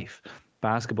my life,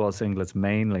 basketball singlets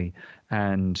mainly.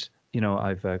 And,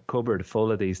 I've a cupboard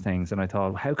full of these things. And I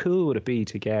thought, how cool would it be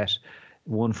to get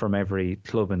one from every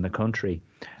club in the country?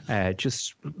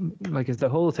 Just like it's the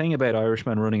whole thing about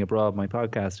Irishman Running Abroad, my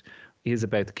podcast, is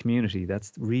about the community.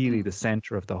 That's really the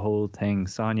center of the whole thing.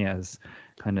 Sonia is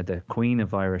kind of the queen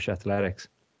of Irish athletics.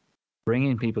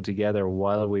 Bringing people together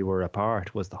while we were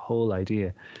apart was the whole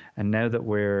idea. And now that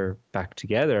we're back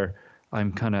together,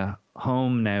 I'm kind of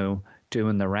home now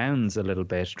doing the rounds a little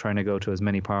bit, trying to go to as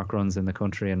many park runs in the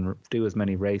country and do as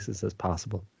many races as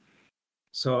possible.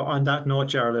 So on that note,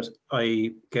 Jarlath,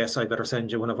 I guess I better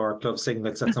send you one of our club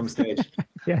singlets at some stage.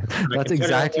 Yeah, that's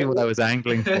exactly what I was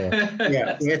angling for.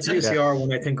 Yeah, it's UCR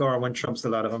one. I think R1 trumps a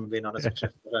lot of them, being honest with you.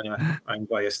 But anyway, I'm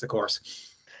biased, of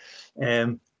course.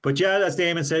 But yeah, as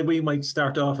Damon said, we might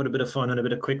start off with a bit of fun and a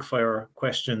bit of quick fire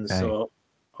questions. Okay. So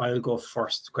I'll go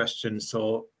first question.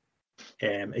 So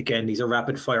again, these are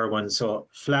rapid fire ones. So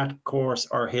flat, course,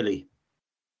 or hilly?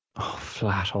 Oh,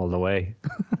 flat all the way.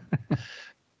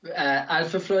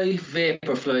 Alpha Fly,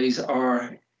 Vapor Flies,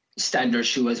 or standard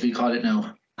shoe as we call it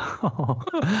now?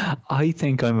 I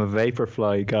think I'm a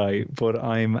Vaporfly guy, but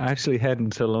I'm actually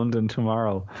heading to London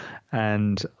tomorrow,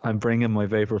 and I'm bringing my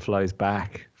Vaporflies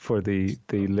back for the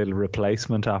little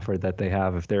replacement offer that they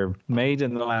have. If they're made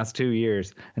in the last 2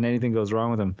 years and anything goes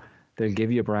wrong with them, they'll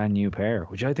give you a brand new pair,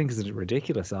 which I think is a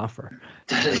ridiculous offer.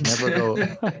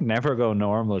 I never go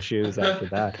normal shoes after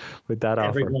that with that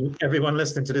offer. Everyone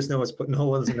listening to this knows putting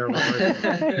holes in their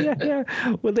rubber. Yeah.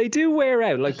 Well, they do wear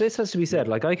out. Like, this has to be said.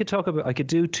 Like, I could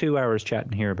do 2 hours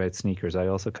chatting here about sneakers. I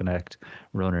also connect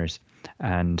runners,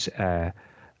 and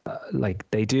like,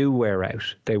 they do wear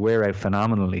out. They wear out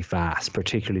phenomenally fast,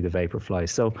 particularly the Vaporflies.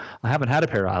 So I haven't had a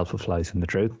pair of Alpha Flies, in the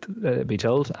truth be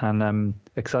told, and I'm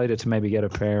excited to maybe get a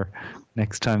pair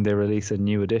next time they release a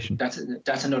new edition.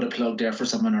 That's another plug there for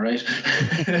someone, all right?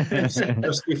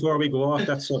 Just before we go off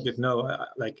that subject, no,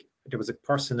 like, there was a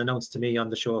person announced to me on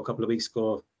the show a couple of weeks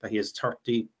ago that he has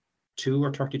 32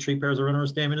 or 33 pairs of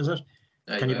runners. Damien, is it?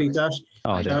 Can you beat that?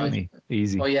 Oh, definitely.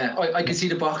 Easy. Oh, yeah. I can see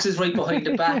the boxes right behind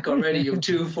the back already. You have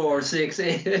 2, 4, 6,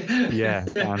 8. Yeah.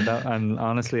 And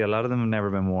honestly, a lot of them have never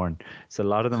been worn. So a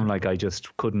lot of them, like, I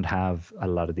just couldn't have a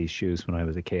lot of these shoes when I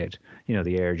was a kid. You know,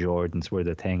 the Air Jordans were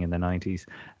the thing in the 90s,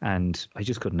 and I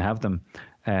just couldn't have them.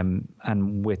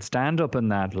 And with stand-up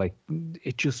and that, like,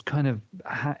 it just kind of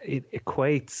it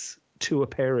equates to a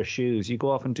pair of shoes. You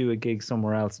go off and do a gig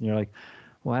somewhere else, and you're like,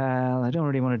 well, I don't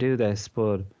really want to do this,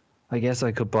 but I guess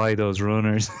I could buy those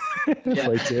runners if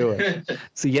I do it.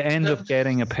 So you end up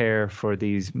getting a pair for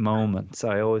these moments.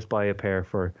 I always buy a pair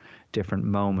for different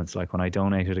moments. Like, when I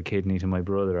donated a kidney to my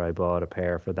brother, I bought a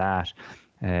pair for that.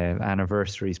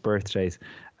 Anniversaries, birthdays.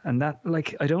 And that,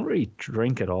 like, I don't really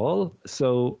drink at all.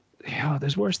 So, yeah,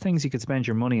 there's worse things you could spend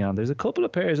your money on. There's a couple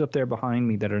of pairs up there behind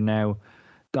me that are now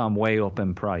gone way up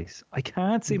in price. I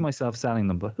can't see myself selling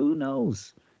them, but who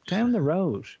knows? Down the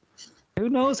road. Who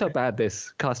knows how bad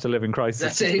this cost of living crisis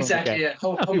That's is it, exactly. Yeah.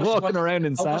 How walking around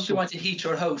in how much do you sandals. want to heat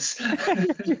your house?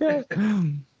 Yeah.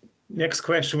 Next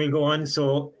question will go on.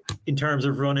 So, in terms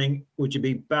of running, would you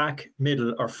be back,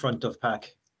 middle, or front of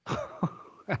pack?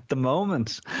 At the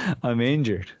moment, I'm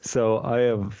injured, so I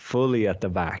am fully at the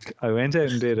back. I went out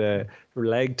and did a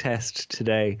leg test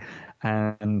today,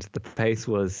 and the pace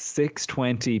was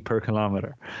 6:20 per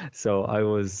kilometer. So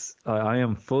I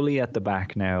am fully at the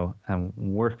back now and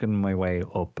working my way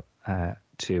up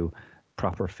to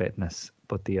proper fitness.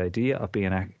 But the idea of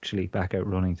being actually back out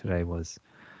running today was,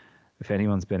 if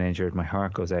anyone's been injured, my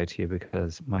heart goes out to you,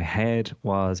 because my head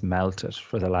was melted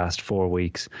for the last 4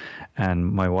 weeks. And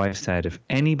my wife said, if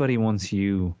anybody wants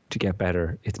you to get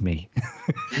better, it's me.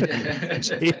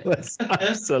 She was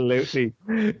absolutely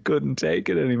couldn't take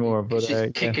it anymore. But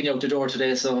She's kicking you out the door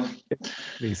today, so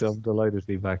I'm delighted to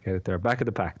be back out there. Back of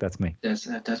the pack, that's me.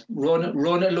 that's run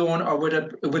alone or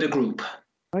with a group.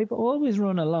 I've always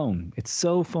run alone. It's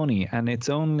so funny. And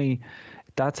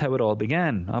that's how it all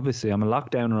began. Obviously, I'm a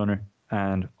lockdown runner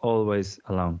and always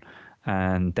alone.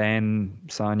 And then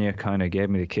Sonia kind of gave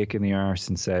me the kick in the arse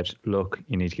and said, look,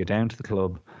 you need to get down to the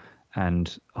club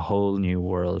and a whole new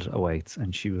world awaits.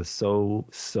 And she was so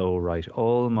right.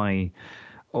 All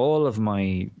of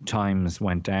my times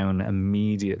went down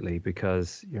immediately,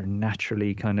 because you're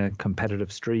naturally kind of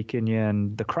competitive streak in you,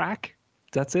 and the crack.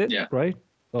 That's it, Yeah. right?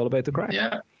 All about the crack.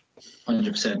 Yeah,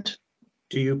 100%.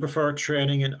 Do you prefer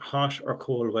training in hot or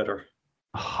cold weather?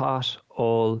 Hot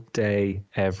all day,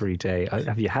 every day.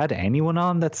 Have you had anyone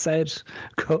on that said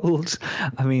cold?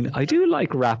 I mean, I do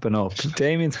like wrapping up.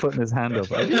 Damien's putting his hand up.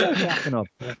 I do like wrapping up.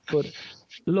 But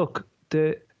look,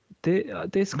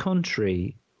 this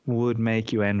country would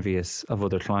make you envious of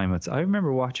other climates. I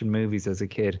remember watching movies as a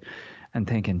kid and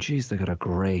thinking, geez, they got a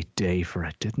great day for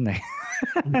it, didn't they?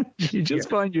 You just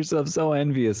find yourself so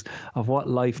envious of what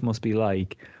life must be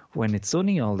like when it's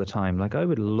sunny all the time. Like, I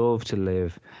would love to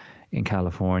live in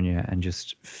California and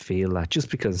just feel that,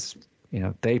 just because, you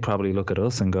know, they probably look at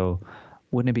us and go,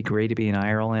 wouldn't it be great to be in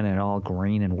Ireland and all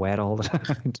green and wet all the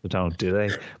time? Don't do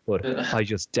they? But I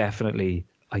just definitely,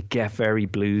 I get very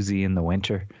bluesy in the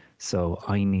winter, so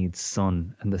I need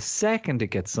sun. And the second it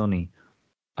gets sunny,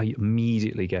 I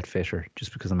immediately get fitter,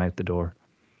 just because I'm out the door.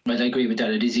 I agree with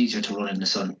that. It is easier to run in the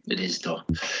sun. It is, though,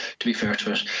 to be fair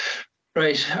to it.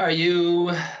 Right. Are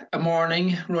you a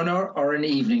morning runner or an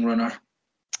evening runner?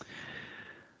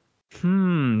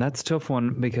 That's a tough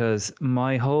one, because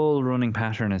my whole running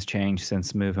pattern has changed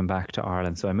since moving back to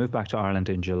Ireland. So I moved back to Ireland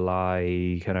in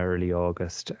July, kind of early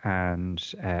August, and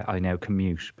I now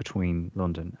commute between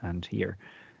London and here.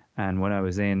 And when I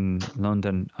was in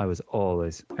London, I was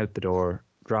always out the door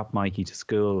drop Mikey to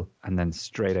school, and then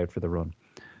straight out for the run.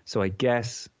 So I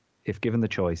guess if given the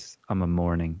choice, I'm a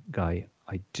morning guy.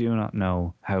 I do not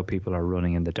know how people are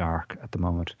running in the dark at the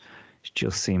moment. It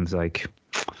just seems like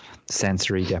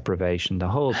sensory deprivation. The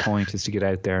whole point is to get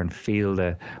out there and feel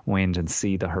the wind and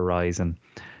see the horizon.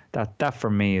 That for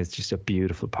me is just a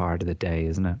beautiful part of the day,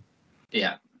 isn't it?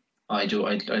 Yeah, I do.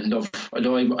 I love.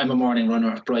 Although I'm a morning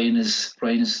runner. Brian is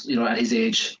at his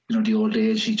age, the old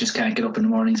age. He just can't get up in the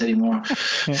mornings anymore.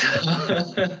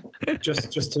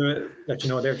 Just to let you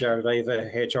know there, Jared, I have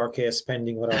a HR case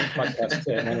pending with our podcast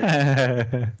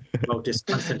about this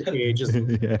constant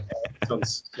ageism. So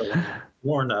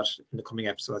more on that in the coming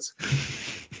episodes.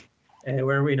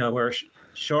 Where are we now? We're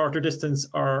shorter distance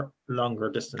or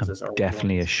longer distances? I'm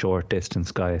definitely a short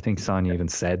distance guy. I think Sonia even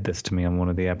said this to me on one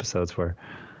of the episodes where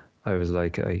I was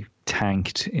like, I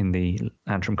tanked in the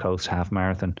Antrim Coast half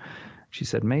marathon. She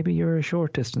said, maybe you're a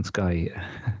short distance guy.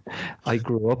 I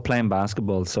grew up playing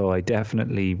basketball, so I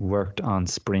definitely worked on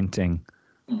sprinting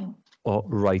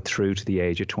right through to the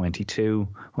age of 22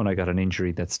 when I got an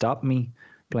injury that stopped me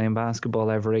playing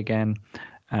basketball ever again.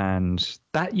 And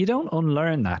that you don't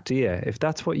unlearn that, do you? If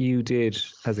that's what you did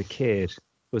as a kid,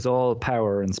 was all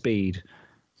power and speed,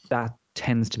 that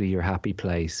tends to be your happy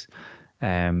place.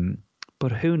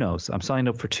 But who knows? I'm signed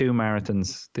up for 2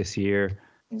 marathons this year,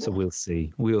 so we'll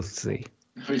see. We'll see.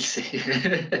 We'll see.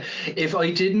 If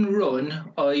I didn't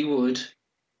run, I would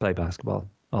play basketball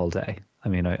all day. I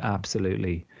mean, I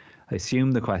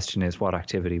assume the question is, what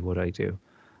activity would I do?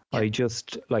 I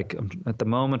just, I'm at the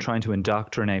moment trying to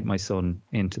indoctrinate my son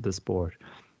into the sport.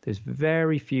 There's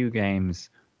very few games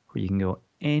where you can go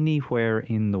anywhere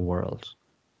in the world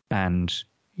and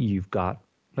you've got,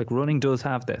 running does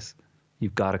have this.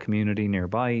 You've got a community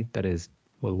nearby that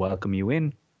will welcome you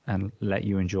in and let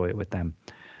you enjoy it with them.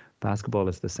 Basketball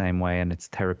is the same way, and it's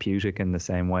therapeutic in the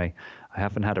same way. I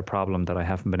haven't had a problem that I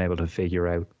haven't been able to figure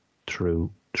out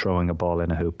through throwing a ball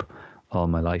in a hoop all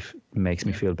my life. It makes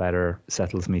me feel better,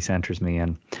 settles me, centers me,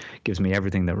 and gives me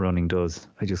everything that running does.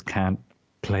 I just can't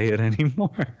play it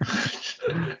anymore.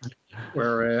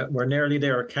 We're nearly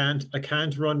there. I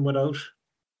can't run without.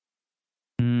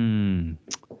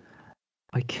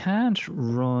 I can't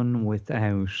run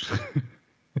without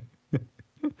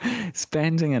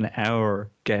spending an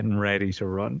hour getting ready to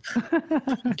run.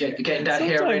 Getting that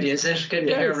hair ready, is it? Getting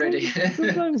the hair ready.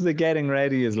 Sometimes the getting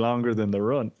ready is longer than the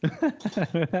run.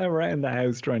 I'm around the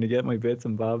house trying to get my bits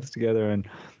and bobs together and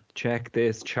check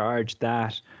this, charge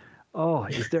that. Oh,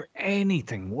 is there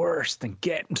anything worse than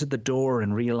getting to the door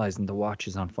and realizing the watch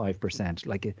is on 5%?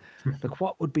 Like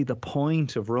what would be the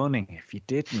point of running if you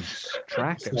didn't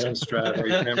track it? It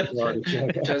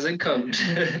doesn't count.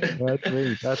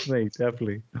 That's me,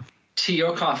 definitely. Tea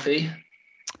or coffee?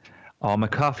 Oh, I'm a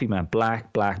coffee man.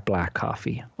 Black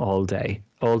coffee all day,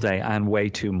 and way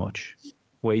too much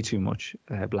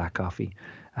black coffee.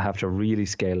 I have to really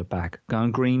scale it back.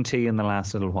 Gone green tea in the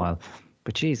last little while,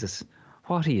 but Jesus,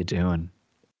 what are you doing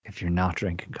if you're not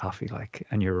drinking coffee,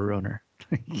 and you're a runner?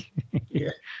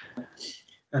 Yeah.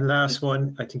 And last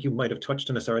one, I think you might have touched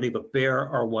on this already, but beer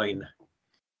or wine?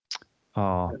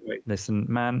 Oh, listen,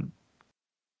 man,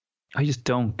 I just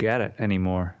don't get it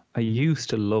anymore. I used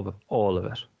to love all of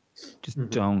it. Just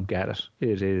don't get it.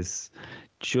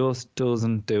 Just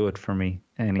doesn't do it for me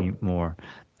anymore.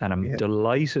 And I'm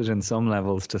delighted in some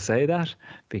levels to say that,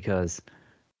 because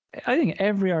I think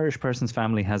every Irish person's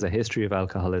family has a history of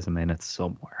alcoholism in it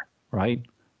somewhere, right?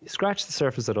 You scratch the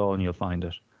surface at all and you'll find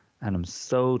it. And I'm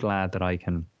so glad that I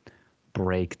can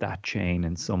break that chain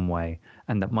in some way,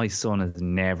 and that my son has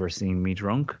never seen me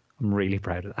drunk. I'm really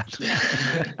proud of that.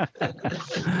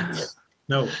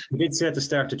 No, you did say at the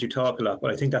start that you talk a lot,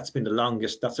 but I think that's been the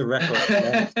longest. That's a record.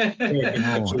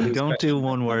 No, I don't do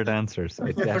one-word answers.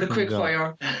 For the quick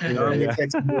fire. It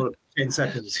takes more 10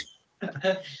 seconds.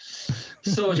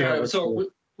 So, Jared,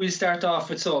 we'll start off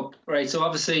with right. So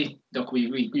obviously, look,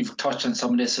 we've touched on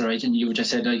some of this, right? And you just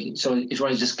said, so if you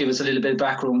want to just give us a little bit of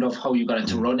background of how you got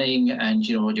into running, and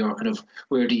your kind of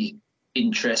where the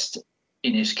interest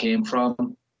in it came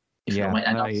from.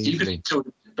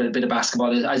 But a bit of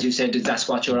basketball, as you said, that's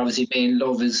what your obviously main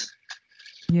love is.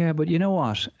 Yeah, but you know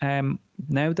what? Now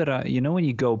that when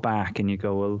you go back and you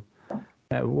go, well,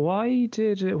 why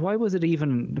was it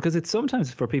even? Because it's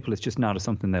sometimes for people, it's just not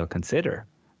something they'll consider.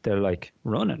 They're like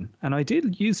running, and I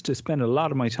did used to spend a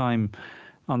lot of my time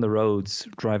on the roads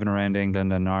driving around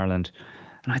England and Ireland,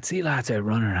 and I'd see lads out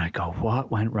running, and I'd go,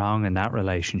 what went wrong in that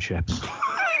relationship?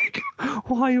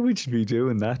 Why would you be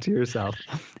doing that to yourself?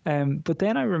 But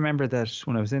then I remember that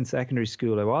when I was in secondary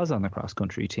school, I was on the cross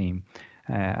country team.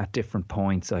 At different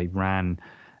points, I ran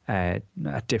at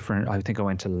different. I think I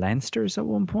went to Leinster's at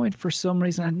one point for some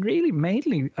reason, and really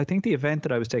mainly I think the event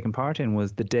that I was taking part in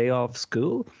was the day off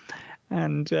school,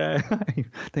 and I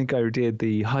think I did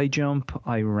the high jump.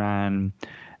 I ran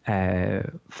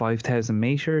 5,000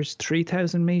 meters,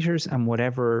 3,000 meters, and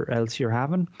whatever else you're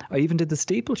having. I even did the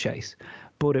steeplechase,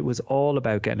 but it was all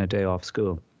about getting a day off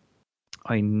school.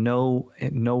 I know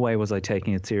in no way was I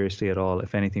taking it seriously at all.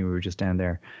 If anything, we were just down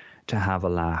there to have a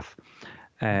laugh.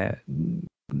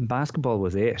 Basketball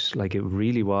was it. Like, it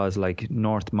really was like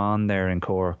North Mon there in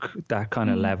Cork, that kind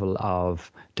of level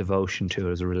of devotion to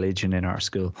it as a religion in our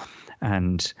school.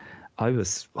 And I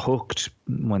was hooked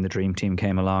when the Dream Team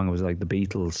came along. It was like the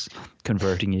Beatles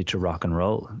converting you to rock and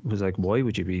roll. It was like, why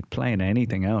would you be playing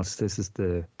anything else? This is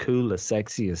the coolest,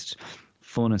 sexiest,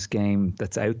 funnest game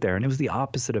that's out there. And it was the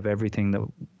opposite of everything that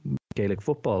Gaelic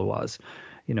football was.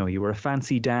 You know, you were a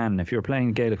fancy Dan if you were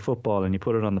playing Gaelic football and you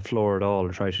put it on the floor at all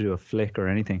or try to do a flick or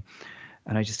anything.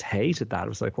 And I just hated that. It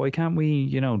was like, why can't we,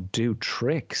 you know, do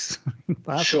tricks?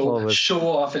 Show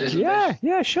off a little bit.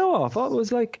 Yeah, show off. It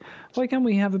was like, why can't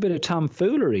we have a bit of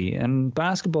tomfoolery? And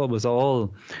basketball was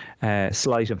all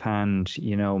sleight of hand,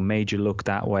 you know, made you look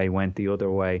that way, went the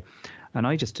other way. And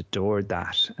I just adored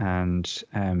that. And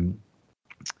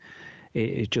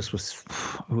it just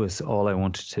was all I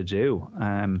wanted to do.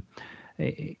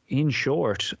 In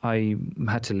short, I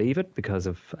had to leave it because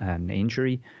of an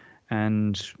injury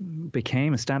and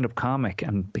became a stand-up comic.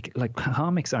 And like,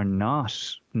 comics are not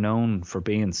known for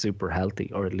being super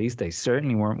healthy, or at least they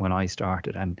certainly weren't when I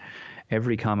started. And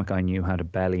every comic I knew had a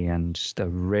belly, and the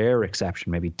rare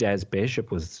exception, maybe Des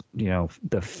Bishop, was, you know,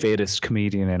 the fittest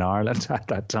comedian in Ireland at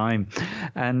that time.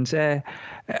 And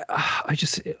I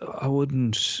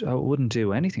wouldn't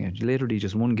do anything. I literally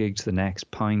just one gig to the next,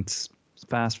 pints,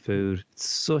 fast food,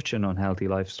 such an unhealthy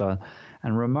lifestyle.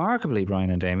 And remarkably,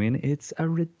 Brian and Damien, it's a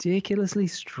ridiculously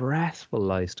stressful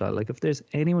lifestyle. Like, if there's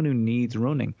anyone who needs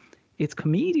running, it's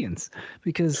comedians,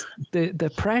 because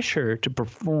the pressure to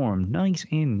perform night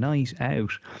in, night out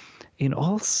in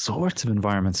all sorts of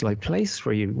environments, like places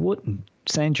where you wouldn't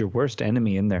send your worst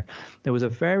enemy in there. There was a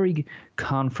very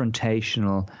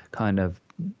confrontational kind of,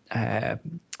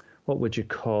 what would you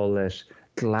call it,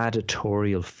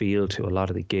 gladiatorial feel to a lot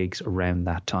of the gigs around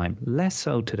that time. Less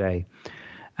so today.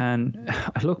 And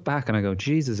I look back and I go,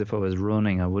 Jesus, if I was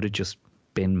running, I would have just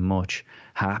been much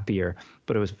happier.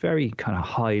 But it was very kind of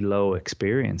high-low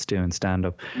experience doing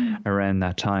stand-up around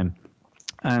that time.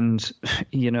 And,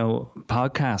 you know,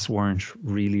 podcasts weren't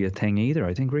really a thing either.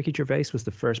 I think Ricky Gervais was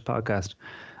the first podcast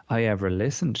I ever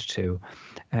listened to.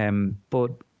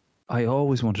 But I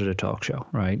always wanted a talk show,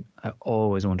 right? I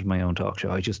always wanted my own talk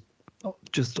show. I just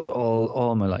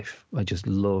all my life, I just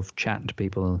love chatting to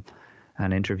people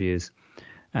and interviews.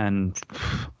 And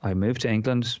I moved to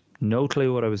England, no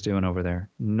clue what I was doing over there,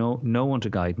 no one to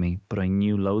guide me, but I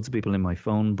knew loads of people in my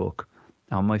phone book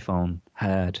on my phone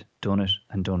had done it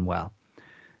and done well.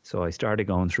 So I started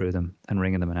going through them and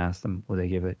ringing them and asked them, will they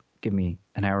give me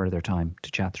an hour of their time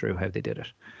to chat through how they did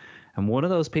it. And one of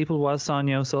those people was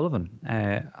Sonia O'Sullivan.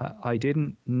 I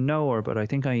didn't know her, but I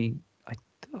think I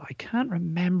can't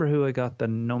remember who I got the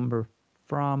number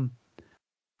from.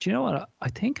 Do you know what? I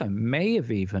think I may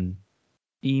have even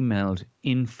emailed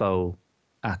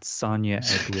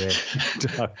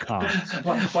info@soniaedway.com.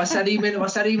 What's that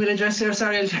email address there?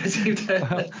 Sorry.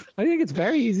 Well, I think it's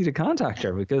very easy to contact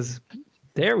her, because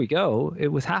there we go. It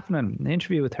was happening. An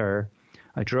interview with her.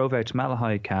 I drove out to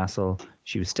Malahide Castle.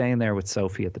 She was staying there with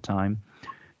Sophie at the time.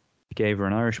 I gave her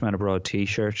an Irishman Abroad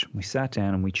t-shirt. We sat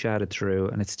down and we chatted through,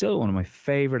 and it's still one of my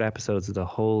favorite episodes of the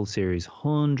whole series,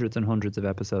 hundreds and hundreds of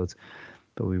episodes.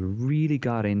 But we really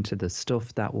got into the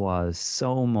stuff that was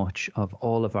so much of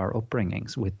all of our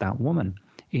upbringings with that woman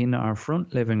in our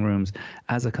front living rooms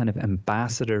as a kind of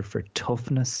ambassador for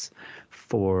toughness,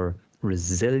 for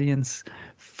resilience,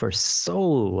 for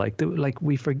soul. Like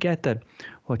we forget that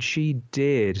what she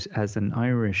did as an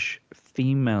Irish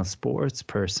female sports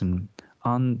person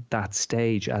on that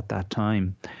stage at that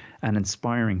time and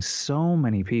inspiring so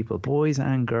many people, boys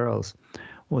and girls,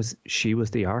 she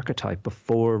was the archetype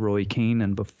before Roy Keane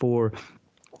and before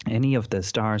any of the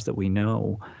stars that we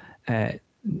know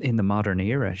in the modern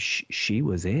era. She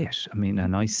was it. I mean,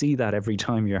 and I see that every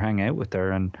time you hang out with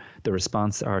her and the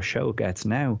response our show gets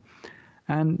now.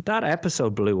 And that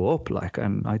episode blew up,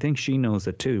 and I think she knows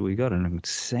it too. We got an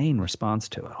insane response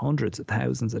to it, hundreds of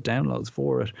thousands of downloads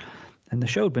for it. And the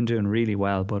show had been doing really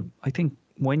well. But I think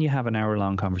when you have an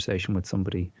hour-long conversation with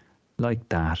somebody like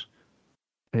that,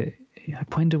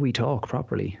 when do we talk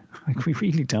properly? Like, we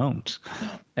really don't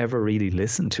ever really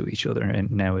listen to each other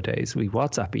nowadays. We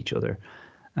WhatsApp each other,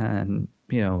 and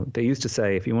they used to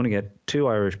say if you want to get two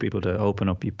Irish people to open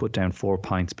up, you put down 4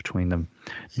 pints between them.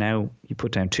 Now you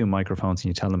put down 2 microphones and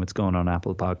you tell them it's going on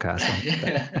Apple Podcasts.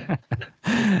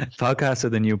 Podcasts are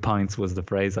the new pints was the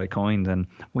phrase I coined, and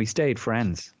we stayed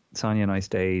friends. Sonia and I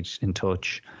stayed in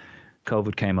touch.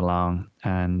 COVID came along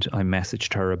and I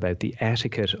messaged her about the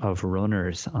etiquette of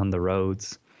runners on the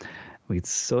roads. We had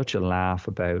such a laugh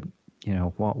about,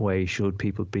 what way should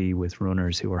people be with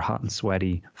runners who are hot and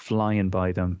sweaty, flying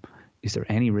by them? Is there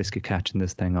any risk of catching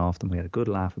this thing off them? We had a good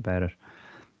laugh about it.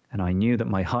 And I knew that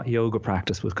my hot yoga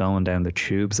practice was going down the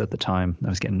tubes at the time. I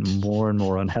was getting more and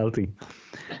more unhealthy.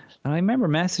 And I remember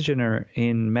messaging her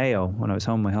in Mayo when I was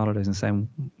home on my holidays and saying,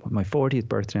 my 40th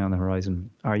birthday on the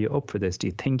horizon, are you up for this? Do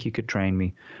you think you could train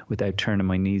me without turning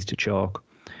my knees to chalk?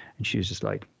 And she was just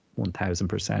like,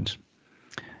 1000%.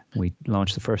 We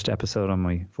launched the first episode on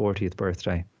my 40th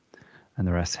birthday, and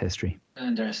the rest is history.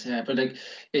 And but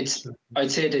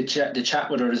I'd say the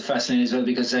chat with her is fascinating as well,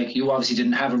 because you obviously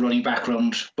didn't have a running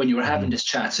background when you were having this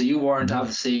chat, so you weren't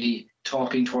obviously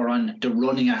talking to her on the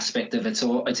running aspect of it.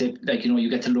 So I'd say you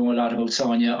get to know a lot about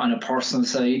Sonia on a personal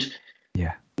side,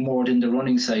 more than the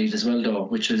running side as well, though,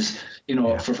 which is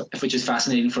which is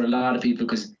fascinating for a lot of people,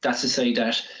 because that's the side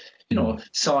that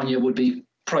Sonia would be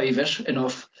private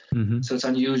enough. So it's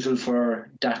unusual for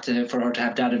her to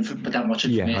have that much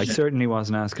information. Yeah, I certainly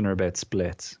wasn't asking her about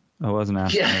splits. I wasn't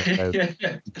asking her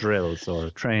about drills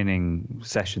or training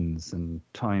sessions and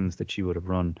times that she would have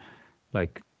run.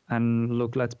 And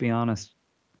look, let's be honest.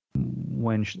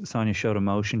 When Sonia showed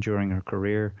emotion during her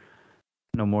career,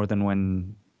 no more than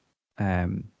when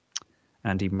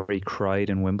Andy Murray cried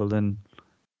in Wimbledon,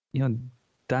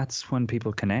 that's when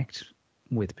people connect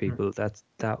with people.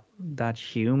 That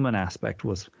human aspect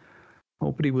was.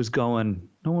 Nobody was no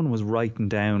one was writing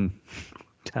down,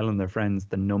 telling their friends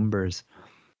the numbers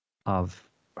of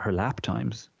her lap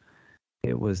times.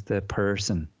 It was the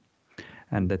person.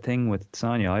 And the thing with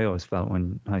Sonia, I always felt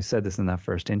when I said this in that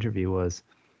first interview, was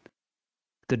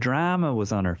the drama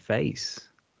was on her face.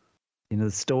 The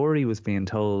story was being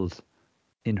told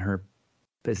in her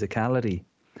physicality.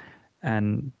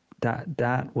 And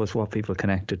that was what people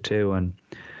connected to. And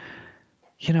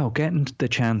getting the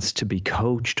chance to be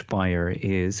coached by her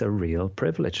is a real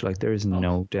privilege. There is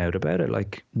no doubt about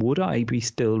it. Would I be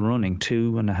still running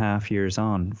 2.5 years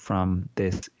on from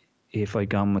this if I'd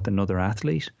gone with another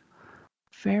athlete?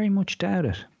 Very much doubt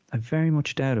it. I very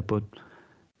much doubt it. But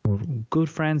we're good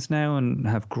friends now and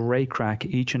have great crack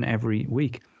each and every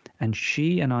week. And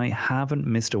she and I haven't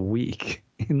missed a week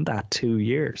in that 2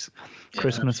 years.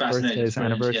 Christmas, birthdays,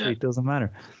 anniversary, doesn't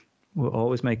matter. We'll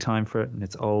always make time for it, and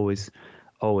it's always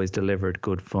delivered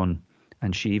good fun.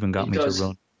 And she even got me to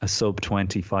run a sub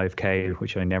 25k,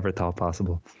 which I never thought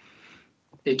possible.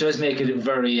 It does make it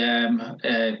very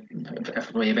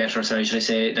way better, sorry, should I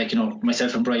say.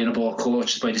 Myself and Brian are both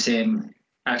coached by the same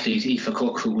athlete, Aoife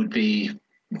Cook, who would be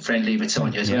friendly with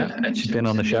Sonia as well. And she's been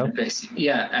on the show.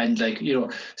 Yeah, and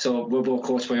so we're both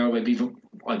coached by her.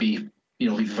 I'd be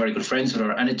we've very good friends with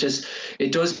her, and it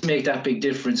does make that big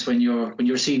difference when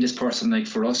you're seeing this person.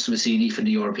 For us, we're seeing Aoife in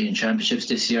the European Championships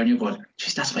this year, and you're going,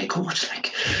 "Geez, that's my coach!"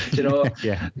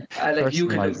 yeah. And you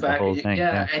can look back,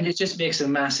 and it just makes a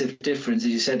massive difference. As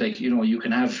you said, you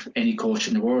can have any coach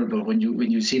in the world, but when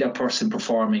you see that person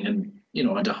performing and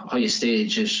at the highest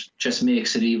stage, it just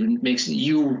makes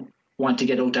you want to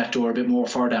get out that door a bit more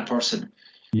for that person.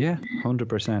 Yeah,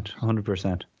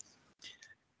 100%.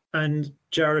 And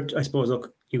Jared, I suppose,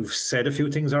 look, you've said a few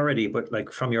things already,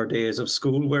 but from your days of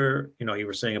school where, you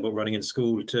were saying about running in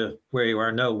school to where you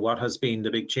are now, what has been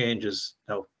the big changes?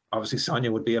 Now, obviously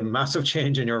Sonia would be a massive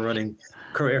change in your running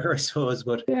career, I suppose,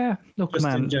 but yeah, look, just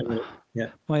man, in general,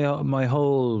 my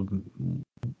whole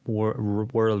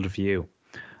world view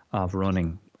of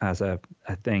running as a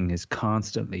thing is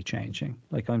constantly changing.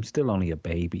 I'm still only a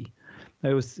baby.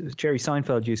 Jerry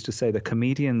Seinfeld used to say that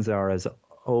comedians are as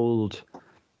old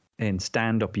in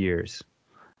stand-up years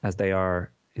as they are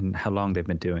in how long they've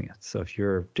been doing it. So if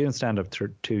you're doing stand-up for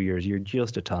 2 years, you're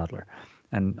just a toddler.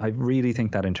 And I really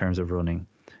think that in terms of running.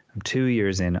 I'm 2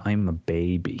 years in, I'm a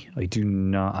baby. I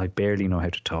barely know how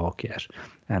to talk yet.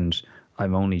 And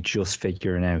I'm only just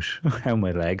figuring out how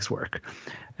my legs work.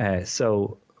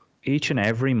 So each and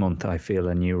every month I feel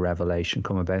a new revelation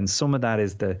come about. And some of that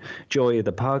is the joy of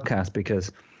the podcast,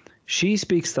 because she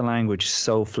speaks the language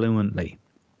so fluently.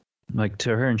 To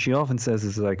her, and she often says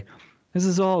this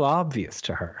is all obvious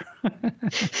to her.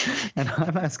 And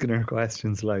I'm asking her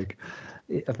questions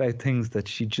about things that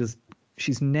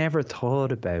she's never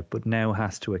thought about but now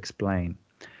has to explain.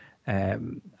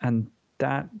 And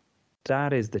that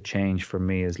that is the change for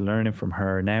me, is learning from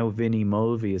her. Now Vinnie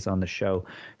Mulvey is on the show,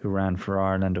 who ran for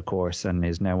Ireland, of course, and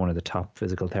is now one of the top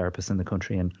physical therapists in the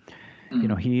country. And you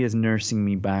know, he is nursing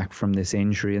me back from this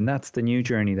injury, and that's the new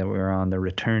journey that we're on, the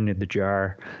return of the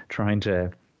jar, trying to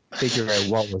figure out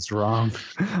what was wrong.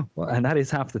 Well, and that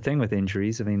is half the thing with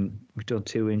injuries. I mean, we've done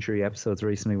 2 injury episodes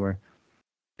recently where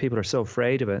people are so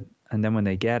afraid of it, and then when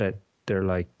they get it, they're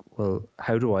like, well,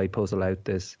 how do I puzzle out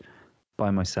this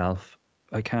by myself?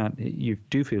 I can't. You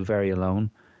do feel very alone.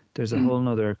 There's a whole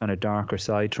nother kind of darker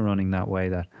side to running that way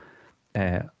that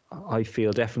I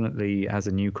feel definitely as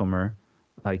a newcomer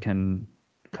I can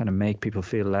kind of make people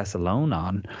feel less alone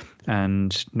on.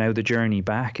 And now the journey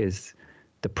back is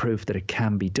the proof that it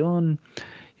can be done.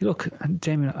 You look,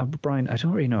 Damien, Brian, I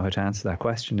don't really know how to answer that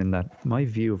question, in that my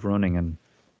view of running and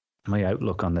my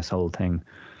outlook on this whole thing,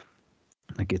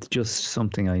 like, it's just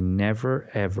something I never,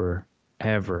 ever,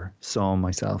 ever saw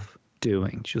myself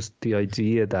doing. Just the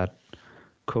idea that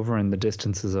covering the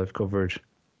distances I've covered,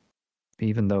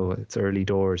 even though it's early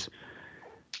doors,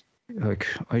 like,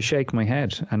 I shake my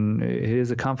head, and it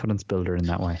is a confidence builder in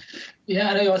that way.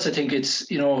 Yeah, and I also think it's,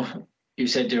 you know, you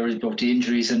said there about the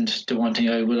injuries, and the one thing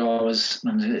I will always,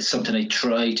 and it's something I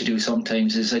try to do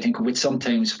sometimes, is I think with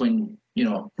sometimes when, you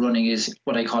know, running is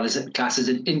what I call class as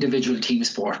an individual team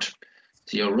sport.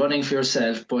 So you're running for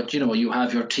yourself, but, you know, you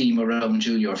have your team around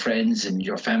you, your friends and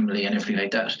your family and everything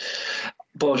like that.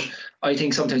 But I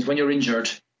think sometimes when you're injured,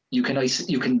 you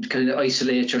can kind of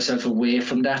isolate yourself away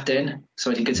from that then.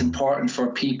 So I think it's important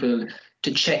for people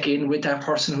to check in with that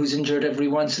person who's injured every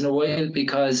once in a while,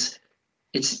 because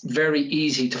it's very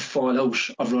easy to fall out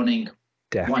of running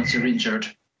once you're injured.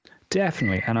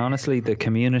 Definitely. And honestly, the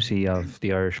community of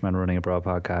the Irishman Running Abroad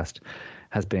podcast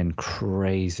has been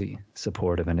crazy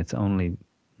supportive, and it's only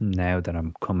now that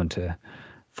I'm coming to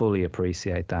fully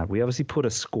appreciate that. We obviously put a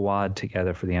squad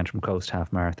together for the Antrim Coast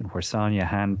Half Marathon, where Sonia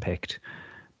handpicked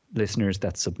listeners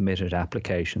that submitted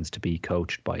applications to be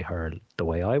coached by her the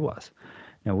way I was.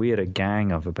 Now, we had a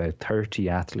gang of about 30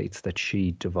 athletes that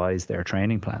she devised their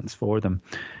training plans for them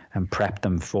and prepped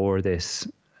them for this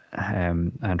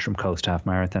Antrim Coast Half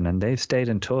Marathon, and they've stayed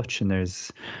in touch, and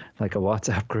there's like a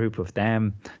WhatsApp group of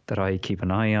them that I keep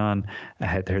an eye on.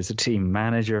 There's a team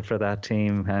manager for that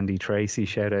team, Andy Tracy.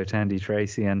 Shout out to Andy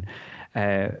Tracy. And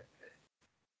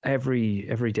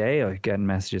every day I get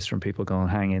messages from people going,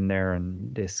 hang in there,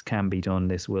 and this can be done,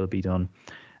 this will be done.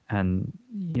 And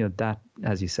you know, that,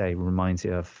 as you say, reminds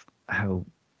you of how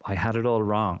I had it all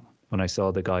wrong when I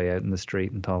saw the guy out in the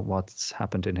street and thought, what's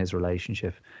happened in his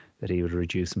relationship that he would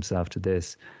reduce himself to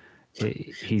this?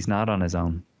 He's not on his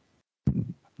own.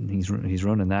 He's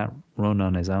running that run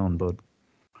on his own, but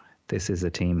this is a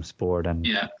team sport, and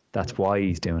that's why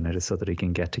he's doing it, is so that he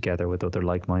can get together with other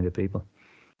like-minded people.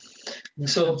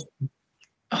 So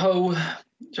how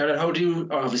do you,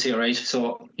 obviously, all right,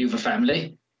 so you have a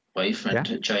family, wife and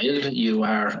a child, you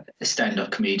are a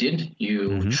stand-up comedian,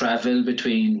 you travel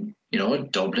between, you know,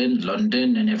 Dublin,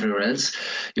 London and everywhere else.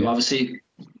 You obviously,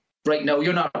 right now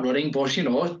you're not running, but, you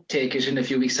know, take it in a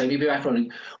few weeks' time, you'll be back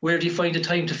running. Where do you find the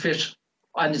time to fit?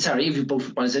 And sorry, if you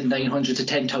both, what is it, 900 to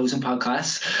 10,000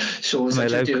 podcasts shows. Am I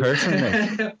allowed cursing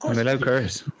this? Am I allowed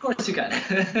curse? Of course you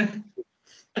can.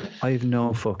 I have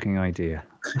no fucking idea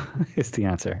is the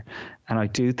answer. And I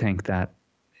do think that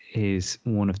is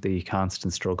one of the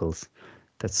constant struggles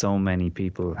that so many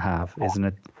people have, isn't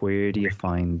it? Where do you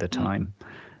find the time?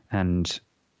 And,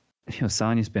 you know,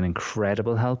 Sonia's been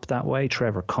incredible help that way.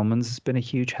 Trevor Cummins has been a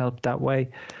huge help that way,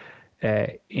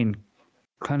 in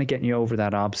kind of getting you over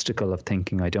that obstacle of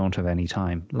thinking I don't have any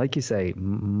time. Like you say,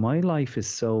 my life is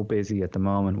so busy at the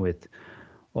moment with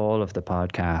all of the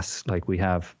podcasts. Like, we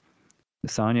have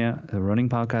Sonia, the running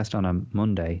podcast, on a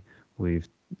Monday. We've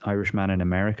Irishman in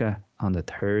America on the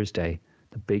Thursday,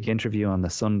 the big interview on the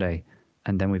Sunday,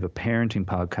 and then we've a parenting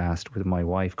podcast with my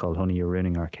wife called Honey, You're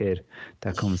Ruining Our Kid,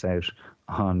 that comes out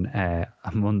on a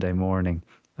Monday morning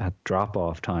at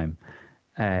drop-off time.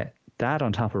 That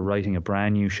on top of writing a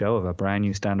brand new show, of a brand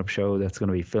new stand-up show that's going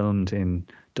to be filmed in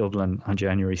Dublin on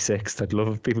January 6th. I'd love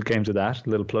if people came to that. A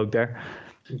little plug there.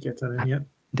 You get that in, yeah.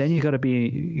 Then you got to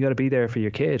be there for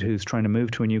your kid who's trying to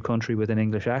move to a new country with an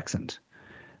English accent,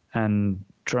 and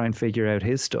try and figure out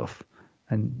his stuff,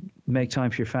 and make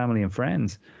time for your family and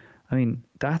friends. I mean,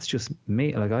 that's just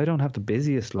me. Like, I don't have the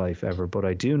busiest life ever, but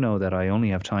I do know that I only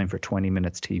have time for 20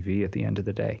 minutes TV at the end of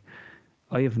the day.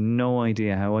 I have no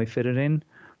idea how I fit it in,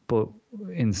 but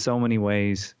in so many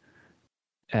ways,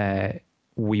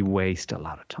 we waste a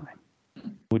lot of time.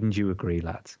 Wouldn't you agree,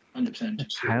 lads? 100%.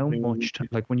 How much time?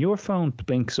 Like, when your phone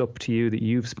blinks up to you that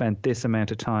you've spent this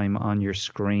amount of time on your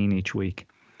screen each week,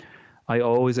 I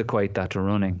always equate that to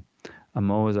running.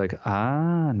 I'm always like,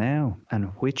 now. And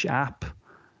which app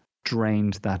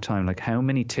drained that time? Like, how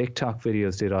many TikTok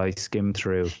videos did I skim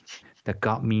through that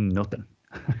got me nothing?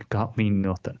 Got me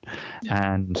nothing.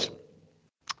 Yeah. And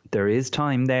there is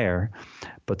time there,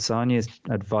 but Sonia's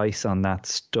advice on that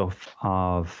stuff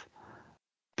of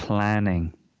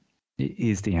planning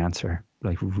is the answer.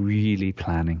 Like, really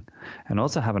planning, and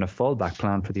also having a fallback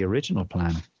plan for the original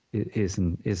plan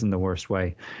isn't the worst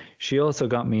way. She also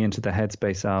got me into the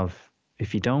headspace of,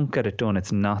 if you don't get it done,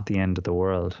 it's not the end of the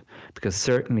world, because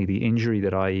certainly the injury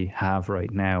that I have right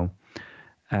now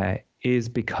is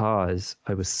because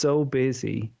I was so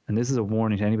busy, and this is a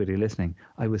warning to anybody listening,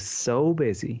 I was so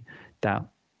busy that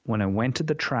when I went to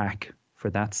the track for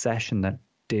that session that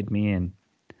did me in,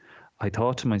 I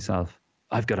thought to myself,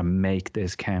 I've got to make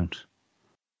this count.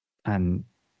 And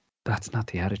that's not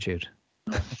the attitude.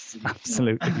 That's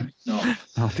absolutely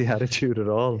not the attitude at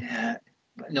all. Yeah.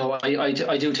 No,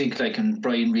 I do think, like, and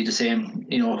Brian read the same,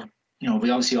 we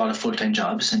obviously all have full-time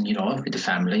jobs, and, with the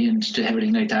family and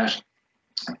everything like that.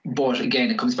 But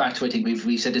again, it comes back to, I think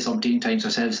we've said this umpteen times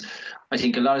ourselves. I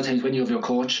think a lot of times when you have your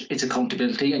coach, it's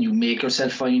accountability, and you make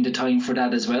yourself find the time for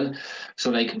that as well.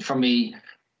 So, like, for me,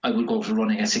 I would go for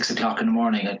running at 6 o'clock in the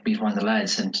morning. I'd meet one of the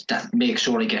lads, and that makes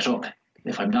sure I get up.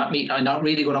 If I'm not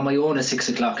really going on my own at 6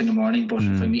 o'clock in the morning, but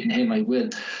if I'm meeting him, I will.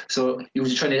 So you were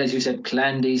trying to, as you said,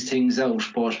 plan these things out.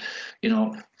 But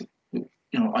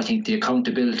I think the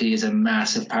accountability is a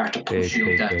massive part of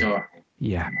pushing out that door.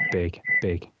 Yeah, big.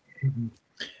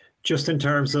 Just in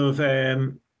terms of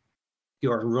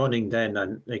your running then,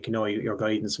 and like, your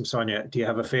guidance from Sonia, do you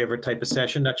have a favorite type of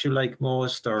session that you like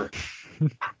most, or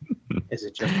is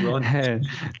it just run?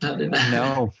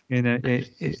 No,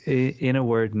 in a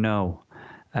word, no.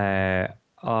 I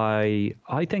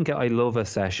think I love a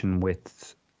session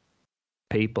with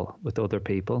other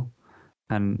people,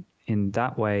 and in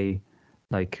that way,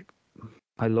 like,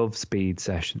 I love speed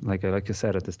session. Like I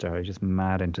said at the start, I'm just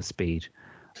mad into speed.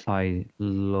 I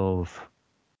love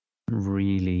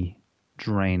really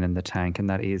draining the tank, and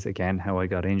that is again how I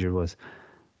got injured. Was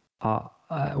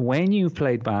when you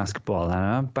played basketball, and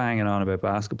I'm banging on about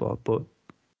basketball, but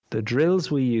the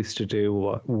drills we used to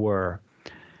do were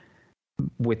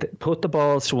put the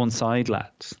balls to one side,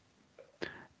 lads,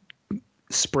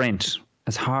 sprint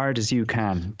as hard as you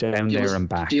can down there and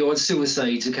back. The old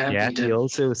suicide, you can't beat it. The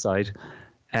old suicide.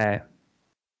 I'm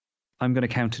going to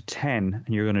count to 10,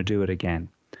 and you're going to do it again.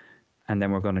 And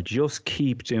then we're going to just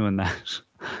keep doing that.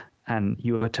 And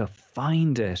you have to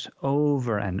find it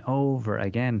over and over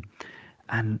again.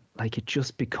 And like, it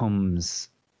just becomes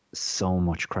so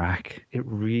much crack. It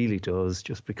really does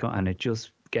and it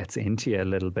just gets into you a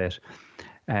little bit.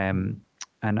 And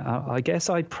I guess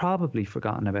I'd probably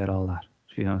forgotten about all that.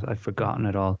 I've forgotten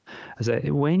it all.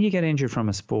 When you get injured from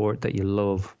a sport that you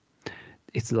love,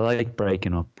 it's like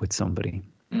breaking up with somebody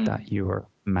that you're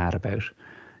mad about.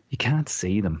 You can't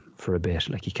see them for a bit.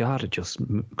 Like, you got to just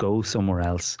go somewhere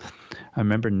else. I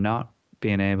remember not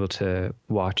being able to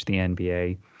watch the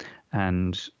NBA,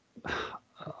 and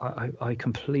I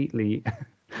completely,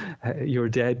 you're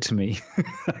dead to me,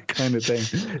 kind of thing.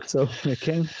 So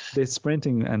the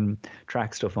sprinting and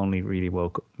track stuff only really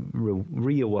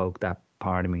reawoke that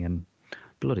part of me, and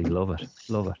bloody love it.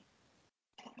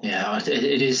 Yeah,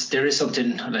 it is. There is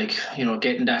something like,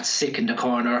 getting that sick in the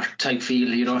corner type feel.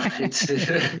 It's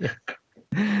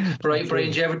Brian,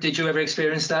 did you ever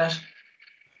experience that?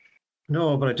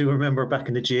 No, but I do remember back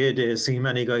in the GA days seeing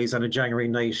many guys on a January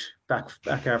night back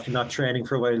after not training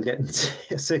for a while getting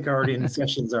sick already in the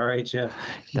sessions. All right, yeah.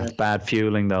 That's bad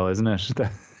fueling, though, isn't it?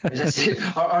 Is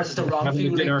it? Or is it the wrong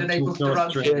fueling the night before? The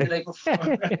wrong fueling the night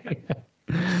before?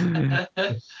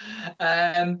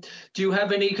 Do you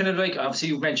have any kind of, like, obviously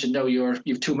you mentioned now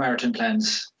you've 2 marathon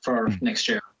plans for next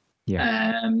year.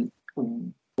 Yeah.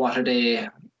 What are they?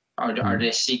 Are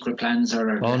they secret plans,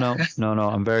 or? Oh no.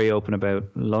 I'm very open about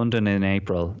London in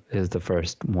April is the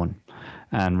first one,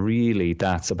 and really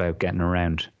that's about getting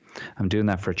around. I'm doing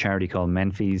that for a charity called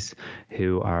Menfis,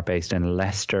 who are based in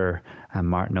Leicester, and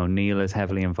Martin O'Neill is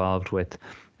heavily involved with.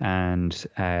 And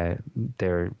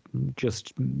they're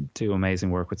just do amazing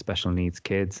work with special needs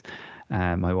kids.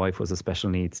 My wife was a special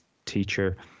needs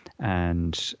teacher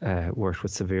and worked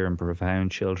with severe and profound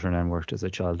children, and worked as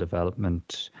a child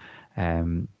development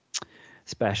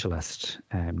specialist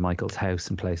at Michael's House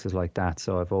and places like that.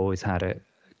 So I've always had a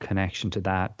connection to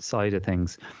that side of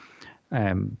things.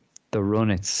 The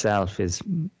run itself is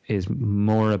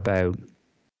more about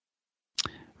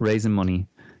raising money,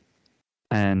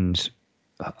 and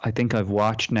I think I've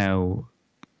watched now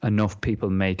enough people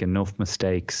make enough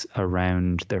mistakes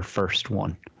around their first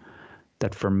one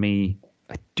that for me,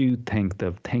 I do think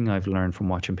the thing I've learned from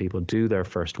watching people do their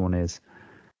first one is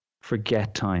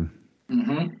forget time.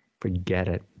 Mm-hmm. Forget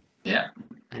it. Yeah.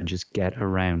 And just get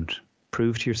around.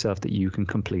 Prove to yourself that you can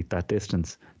complete that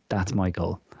distance. That's my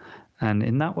goal. And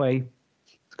in that way,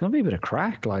 it's going to be a bit of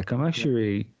crack. Like, I'm actually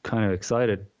really kind of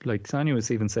excited. Like, Sonia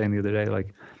was even saying the other day,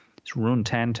 like, just run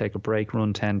 10, take a break,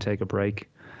 run 10, take a break.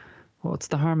 What's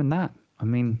the harm in that? I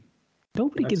mean,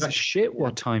 nobody gives a shit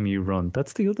what time you run.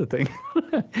 That's the other thing.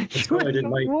 That's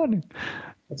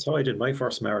how I did my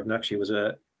first marathon, actually. Was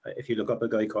if you look up a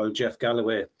guy called Jeff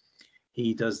Galloway,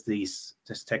 he does this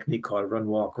technique called run,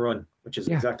 walk, run, which is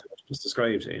exactly what you just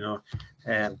described, you know.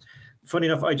 Funny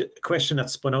enough, a question that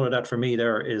spun out of that for me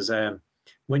there is,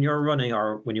 when you're running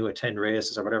or when you attend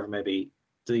races or whatever maybe,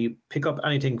 do you pick up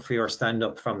anything for your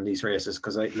stand-up from these races?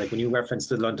 Because when you referenced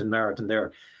the London Marathon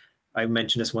there, I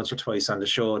mentioned this once or twice on the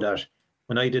show that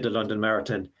when I did a London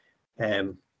Marathon,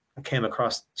 I came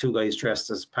across two guys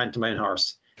dressed as pantomime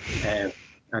horse, and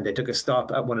they took a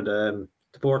stop at one of the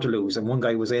Portaloos, and one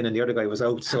guy was in and the other guy was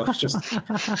out. So it's just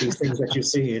these things that you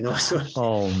see, you know. So,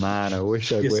 oh man, I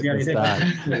wish I'd witnessed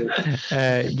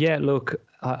that. Yeah, look,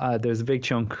 there's a big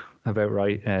chunk about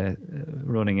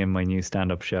running in my new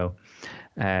stand-up show,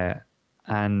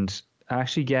 and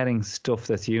actually getting stuff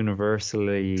that's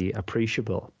universally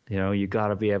appreciable. You know, you got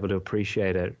to be able to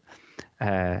appreciate it,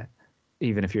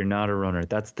 even if you're not a runner.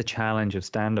 That's the challenge of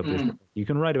stand-up. Is you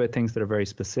can write about things that are very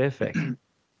specific,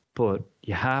 but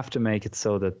you have to make it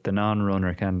so that the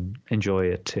non-runner can enjoy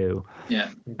it too. Yeah.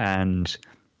 And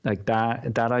like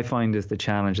that I find is the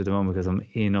challenge at the moment, because I'm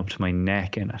in up to my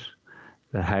neck in it.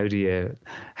 That how do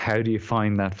you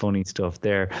find that funny stuff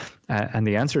there? And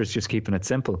the answer is just keeping it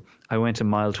simple. I went to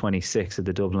mile 26 at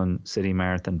the Dublin City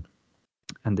Marathon,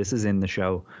 and this is in the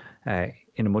show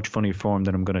in a much funnier form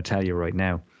than I'm going to tell you right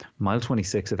now. Mile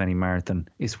 26 of any marathon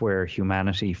is where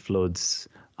humanity floods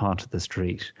onto the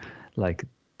street. Like,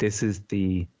 this is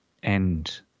the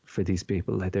end for these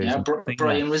people. Like, there's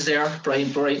Brian was there.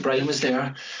 Brian was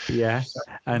there. Yeah,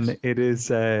 and it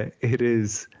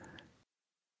is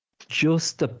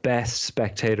just the best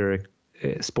spectator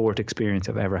sport experience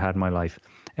I've ever had in my life.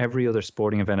 Every other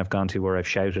sporting event I've gone to where I've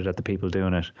shouted at the people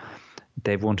doing it,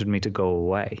 they've wanted me to go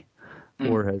away.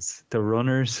 Whereas the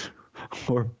runners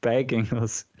were begging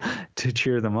us to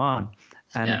cheer them on.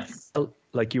 And it felt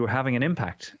like you were having an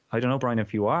impact. I don't know, Brian,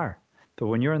 if you are. But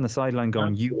when you're on the sideline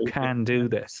going, you can do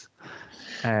this.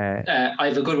 I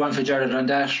have a good one for Jarlath on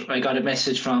that. I got a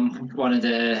message from one of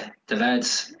the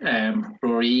lads,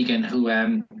 Rory Egan, who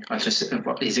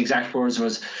his exact words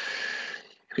was,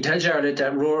 "You could tell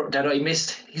Jarlath that I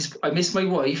missed my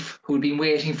wife, who had been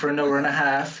waiting for an hour and a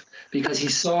half, because he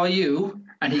saw you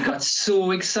and he got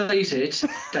so excited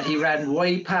that he ran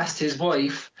way past his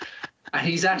wife." And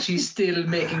he's actually still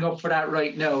making up for that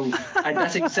right now. And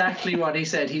that's exactly what he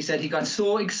said. He said he got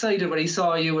so excited when he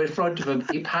saw you in front of him,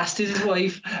 he passed his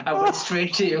wife and went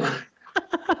straight to you.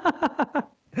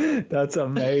 That's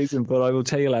amazing. But I will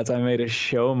tell you, lads, I made a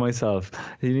show of myself.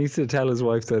 He needs to tell his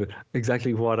wife that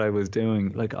exactly what I was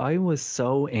doing. Like, I was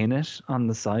so in it on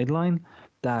the sideline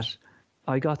that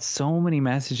I got so many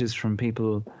messages from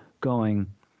people going,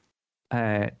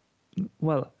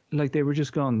 well, like, they were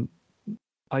just going,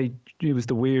 it was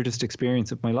the weirdest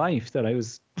experience of my life that I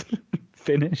was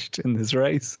finished in this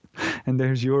race, and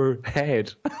there's your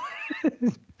head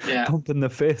pumping the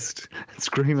fist,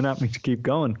 screaming at me to keep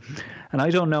going. And I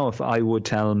don't know if I would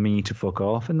tell me to fuck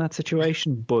off in that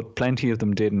situation, but plenty of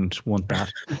them didn't want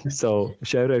that. So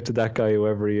shout out to that guy,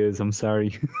 whoever he is. I'm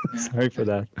sorry, sorry for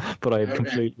that, but I had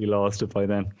completely lost it by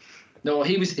then. No,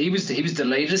 he was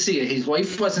delighted to see it. His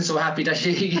wife wasn't so happy that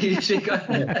she got.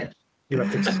 You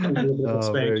have to explain a little bit of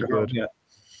Spain. Very good. Yeah.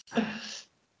 So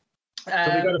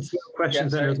we got a few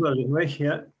questions in as well, didn't we?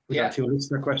 Yeah. We got a few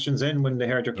listener questions in when they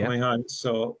heard you're coming on,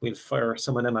 so we'll fire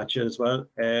some of them at you as well.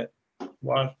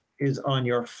 What is on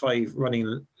your 5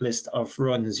 running list of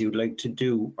runs you'd like to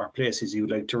do or places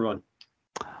you'd like to run?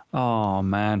 Oh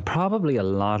man, probably a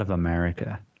lot of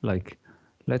America. Like,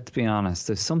 let's be honest,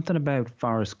 there's something about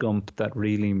Forrest Gump that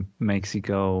really makes you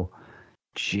go,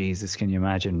 Jesus, can you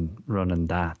imagine running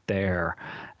that there?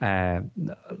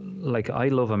 Like, I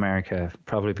love America,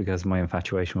 probably because of my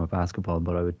infatuation with basketball,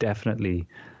 but I would definitely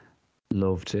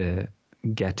love to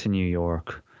get to New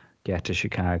York, get to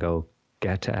Chicago,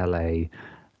 get to LA,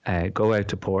 go out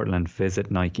to Portland, visit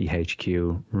Nike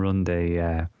HQ, run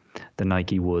the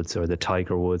Nike Woods, or the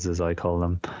Tiger Woods as I call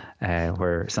them,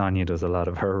 where Sonia does a lot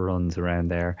of her runs around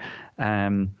there.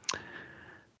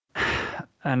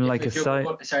 And like sorry,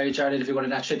 Jarlath, if you're going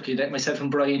on that trip, can you let myself and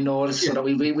Brian know so that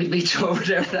we'll meet you over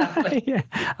there? Yeah,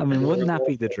 I mean, wouldn't that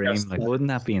be the dream? Like, wouldn't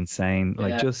that be insane?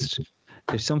 Like, just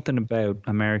there's something about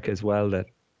America as well that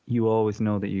you always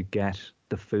know that you get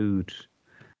the food,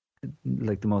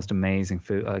 like the most amazing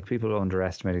food. Like people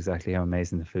underestimate exactly how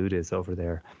amazing the food is over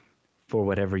there for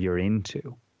whatever you're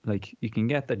into. Like you can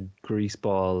get the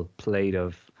greaseball plate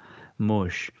of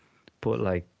mush, but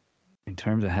like in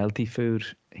terms of healthy food,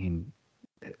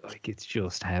 like it's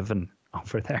just heaven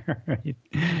over there.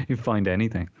 You find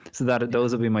anything. So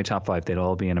those will be my top 5. They'd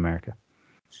all be in America.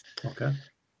 Okay.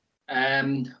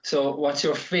 So what's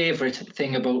your favorite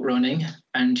thing about running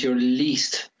and your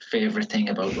least favorite thing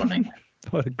about running?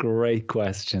 What a great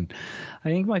question. I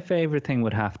think my favorite thing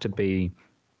would have to be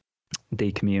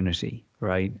the community,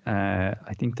 right?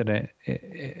 I think that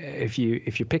if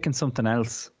you're picking something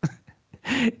else,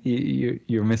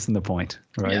 you're missing the point,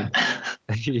 right? Yeah.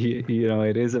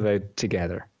 It is about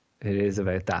together. It is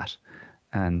about that.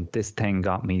 And this thing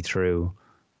got me through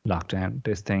lockdown.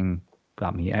 This thing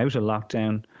got me out of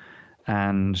lockdown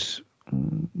and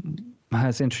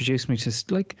has introduced me to,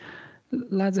 like,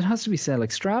 lads, it has to be said, like,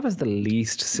 Strava is the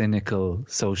least cynical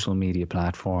social media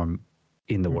platform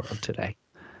in the world today.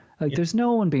 Like, there's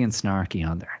no one being snarky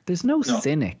on there. There's no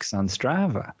cynics on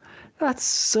Strava. That's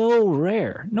so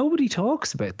rare. Nobody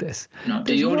talks about this. No,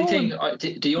 the only thing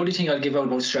I'll give out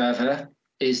about Strava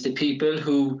is the people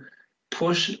who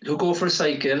go for a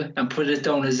cycle and put it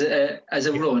down as a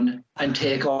run and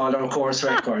take all our course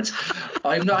records.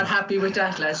 I'm not happy with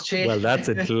that. Let's change. Well, that's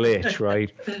a glitch,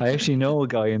 right? I actually know a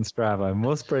guy in Strava. I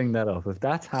must bring that up. If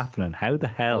that's happening, how the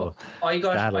hell? I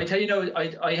tell you now,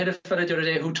 I had a fella the other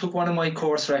day who took one of my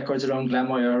course records around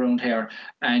Glenmoire around here,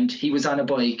 and he was on a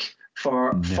bike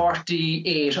for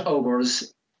 48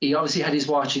 hours. He obviously had his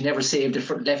watch. He never saved it.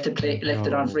 Left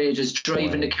it on for ages.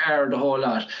 Driving the car, the whole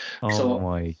lot. Oh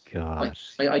my God!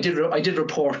 I did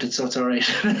report it, so it's all right.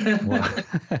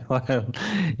 Well,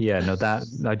 yeah, no, that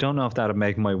I don't know if that would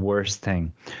make my worst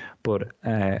thing, but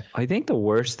I think the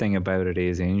worst thing about it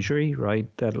is injury, right?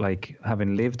 That, like,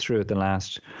 having lived through it the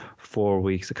last 4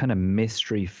 weeks, a kind of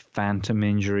mystery phantom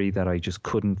injury that I just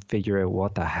couldn't figure out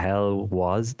what the hell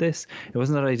was this. It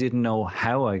wasn't that I didn't know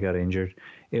how I got injured.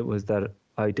 It was that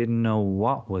I didn't know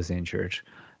what was injured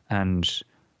and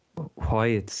why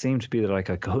it seemed to be that, like,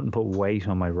 I couldn't put weight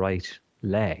on my right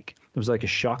leg. It was like a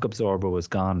shock absorber was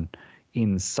gone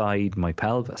inside my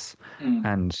pelvis.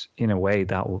 And in a way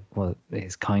that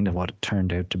is kind of what it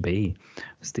turned out to be.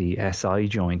 It's the SI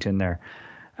joint in there.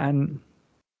 And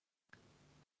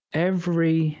to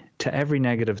every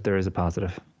negative there is a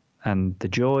positive. And the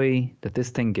joy that this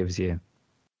thing gives you,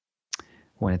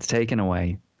 when it's taken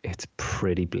away, it's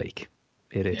pretty bleak.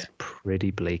 It is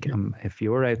pretty bleak. If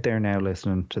you're out there now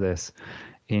listening to this,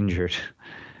 injured,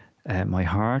 my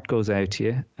heart goes out to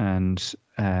you, and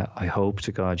I hope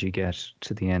to God you get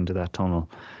to the end of that tunnel.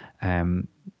 I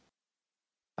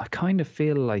kind of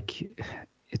feel like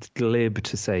it's glib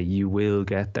to say you will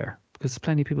get there, because there's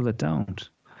plenty of people that don't.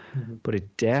 But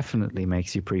it definitely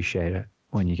makes you appreciate it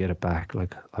when you get it back.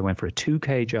 Like, I went for a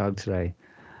 2K jog today,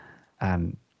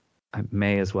 and it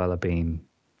may as well have been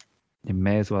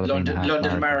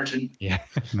London Marathon. Yeah,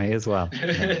 may as well.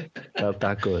 Yeah. Felt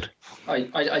that good.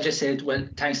 I just said, well,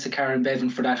 thanks to Karen Bevan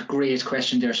for that great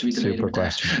question there. Should be super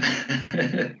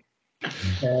question.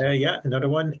 Yeah, another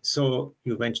one. So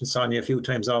you mentioned Sonia a few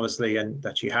times, obviously, and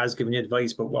that she has given you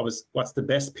advice. But what's the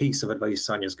best piece of advice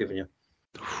Sonia's given you?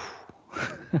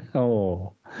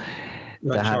 Oh,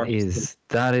 that is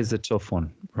a tough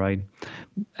one, right?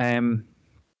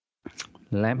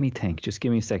 Let me think. Just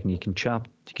give me a second. You can chop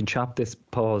this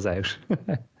pause out.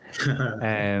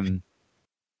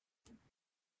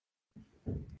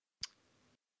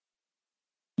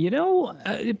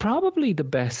 Probably the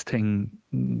best thing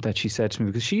that she said to me,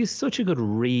 because she is such a good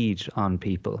read on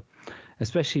people,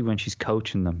 especially when she's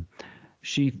coaching them.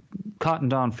 She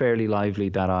cottoned on fairly lively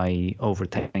that I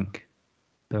overthink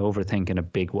in a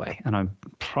big way. And I'm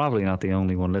probably not the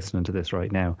only one listening to this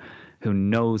right now who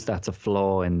knows that's a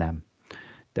flaw in them.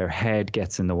 Their head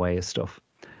gets in the way of stuff.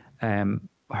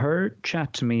 Her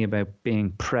chat to me about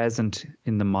being present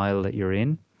in the mile that you're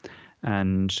in,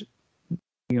 and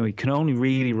you can only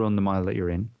really run the mile that you're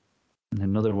in. And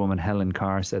another woman, Helen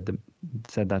Carr, said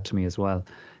that to me as well.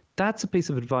 That's a piece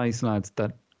of advice, lads,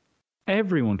 that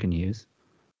everyone can use,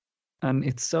 and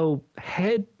it's so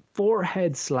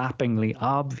forehead slappingly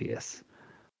obvious,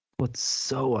 but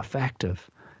so effective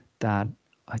that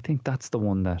I think that's the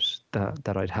one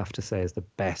that I'd have to say is the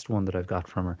best one that I've got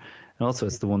from her. And also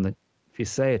it's the one that if you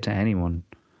say it to anyone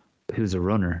who's a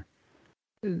runner,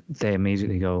 they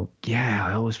immediately go, yeah,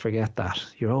 I always forget that.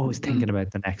 You're always thinking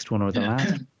about the next one or the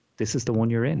last. This is the one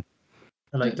you're in.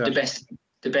 I like that.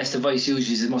 The best advice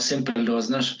usually is the most simple, though,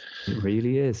 isn't it? It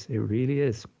really is. It really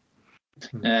is.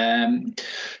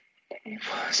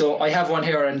 So I have one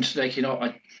here, and like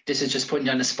this is just putting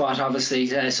you on the spot, obviously.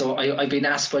 So I've been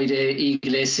asked by the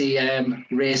Eagle AC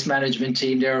race management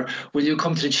team there, will you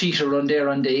come to the Cheetah Run there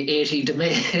on the 18th of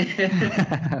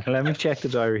May? Let me check the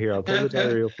diary here. I'll pull the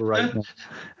diary up right now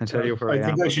and tell you where I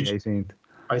am on the 18th.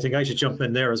 I think I should jump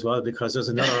in there as well, because there's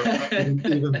another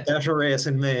even better race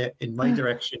in May in my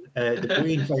direction. The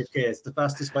Queen 5K is the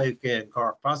fastest 5K in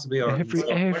Cork, possibly.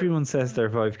 Everyone says their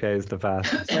 5K is the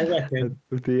fastest. I reckon.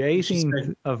 The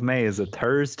 18th of May is a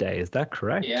Thursday. Is that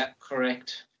correct? Yeah,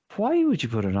 correct. Why would you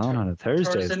put it on a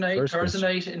Thursday? Thursday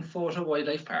night in Fota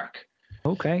Wildlife Park.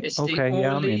 Okay. It's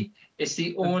It's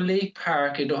the only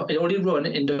park, it only run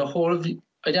in the whole of,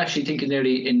 I'd actually think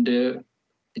nearly in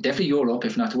definitely Europe,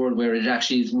 if not the world, where it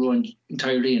actually is run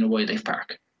entirely in a wildlife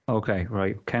park. Okay,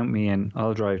 right. Count me in.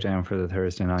 I'll drive down for the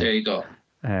Thursday night. There you go.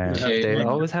 They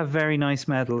always have very nice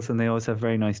medals, and they always have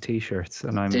very nice T-shirts,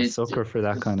 and I'm a sucker for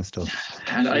that kind of stuff.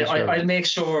 And I'll make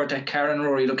sure that Karen and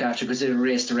Rory look after, because they're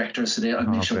race directors, so I'll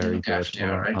make sure they look after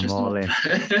you. Right? I'm all in.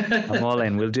 I'm all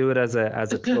in. We'll do it as a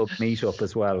club meetup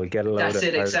as well. We'll get a load of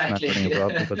Irishman Running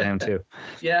Abroad people down too.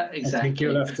 Yeah, exactly. I think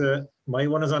you'll have to. My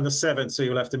one is on the 7th, so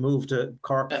you'll have to move to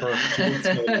Cork for 2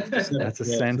 weeks. That's a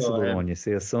sensible one. You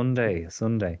see, a Sunday.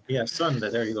 Yeah, Sunday.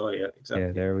 There you go. Yeah, exactly.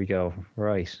 Yeah, there we go.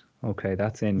 Right. Okay,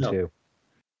 that's in too.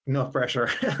 No pressure.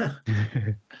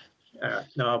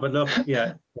 No, but look,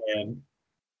 yeah,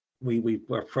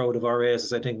 we're proud of our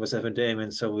races. I think with Evan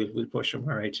Damon, so we'll push them.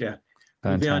 All right, yeah.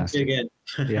 Fantastic. We'll be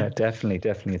on Yeah,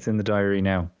 definitely. It's in the diary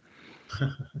now.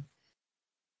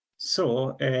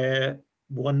 So,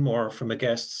 one more from a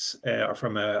guest or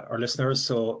from our listeners.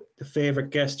 So, the favorite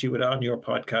guest you would on your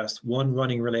podcast, one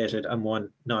running related and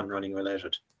one non-running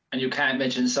related. And you can't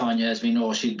mention Sonia, as we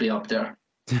know she'd be up there.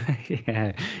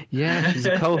 Yeah, she's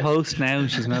a co-host now.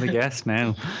 She's not a guest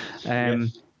now.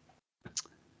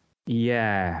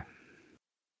 Yeah.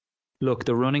 Look,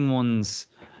 the running ones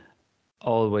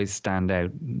always stand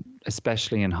out,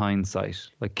 especially in hindsight.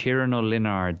 Like Kieran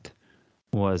O'Linnard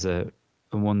was a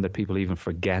one that people even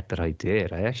forget that I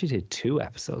did. I actually did 2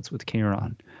 episodes with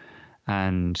Kieran,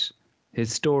 and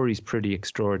his story's pretty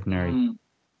extraordinary.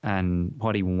 And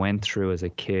what he went through as a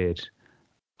kid,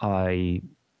 I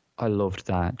loved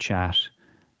that chat.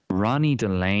 Ronnie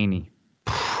Delaney,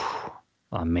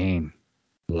 I mean,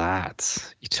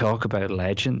 lads, you talk about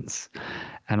legends,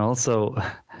 and also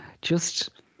just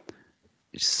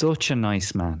such a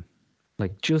nice man.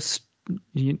 Like, just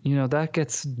you know, that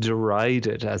gets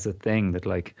derided as a thing, that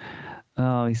like,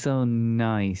 oh, he's so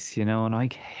nice, you know. And I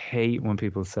hate when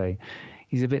people say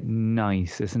he's a bit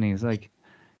nice, isn't he? It's like,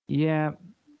 yeah,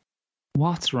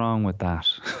 what's wrong with that?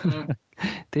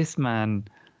 This man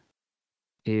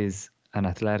is an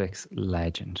athletics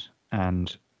legend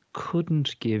and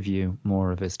couldn't give you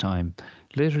more of his time.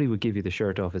 Literally would give you the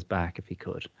shirt off his back if he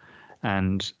could.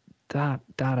 And that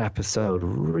episode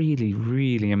really,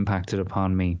 really impacted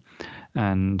upon me,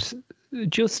 and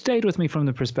just stayed with me from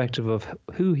the perspective of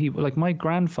who he, like, my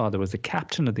grandfather was the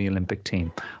captain of the Olympic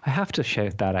team. I have to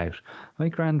shout that out. My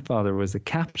grandfather was the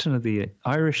captain of the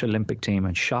Irish Olympic team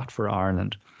and shot for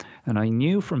Ireland. And I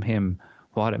knew from him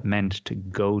what it meant to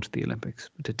go to the Olympics,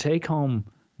 to take home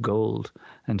gold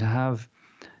and to have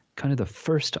kind of the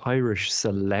first Irish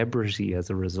celebrity as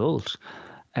a result.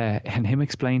 And him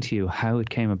explain to you how it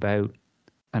came about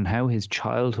and how his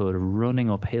childhood running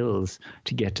up hills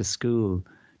to get to school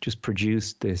just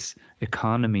produced this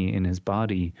economy in his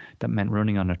body that meant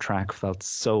running on a track felt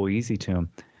so easy to him.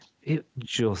 It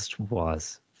just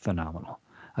was phenomenal.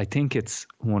 I think it's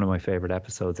one of my favorite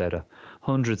episodes out of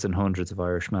hundreds and hundreds of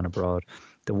Irishman Abroad.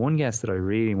 The one guest that I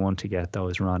really want to get, though,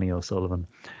 is Ronnie O'Sullivan.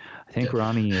 I think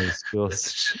Ronnie is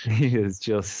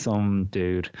just some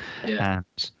dude. Yeah.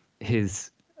 And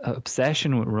his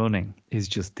obsession with running is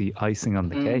just the icing on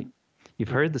the cake. You've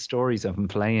heard the stories of him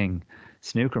playing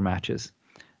snooker matches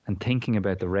and thinking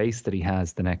about the race that he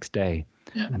has the next day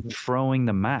and throwing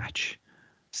the match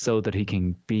so that he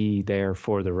can be there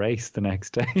for the race the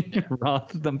next day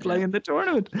rather than playing the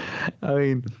tournament. I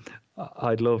mean,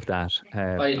 I'd love that.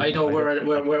 I know we're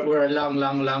a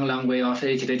long way off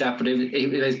anything like that, but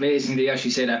it was amazing they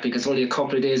actually say that, because only a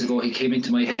couple of days ago he came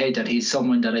into my head that he's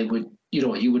someone that I would,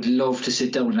 you would love to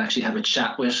sit down and actually have a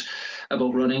chat with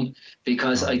about running,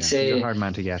 because I'd say he's a hard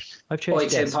man to get. I've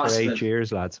chased guests for 8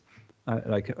 years, lads.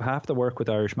 Like, half the work with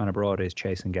Irishman Abroad is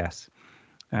chasing guests,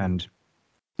 and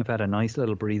I've had a nice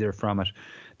little breather from it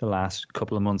the last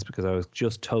couple of months because I was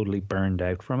just totally burned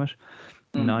out from it.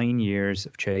 9 years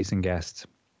of chasing guests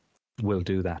will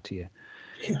do that to you.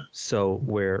 Yeah. So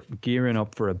we're gearing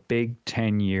up for a big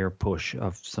 10-year push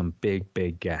of some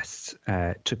big guests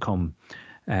to come.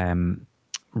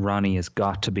 Ronnie has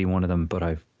got to be one of them, but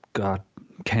I've got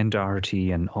Ken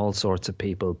Doherty and all sorts of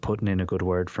people putting in a good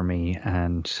word for me,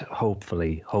 and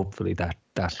hopefully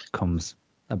that comes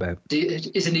about.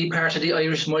 Isn't he part of the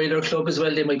Irish Miler Club as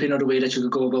well? There might be another way that you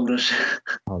could go about it.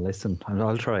 Oh, listen,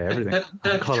 I'll try everything.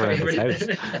 I'll call around his house.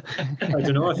 I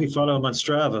don't know if you follow him on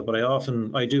Strava, but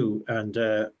I do, and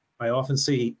I often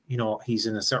see, he's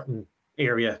in a certain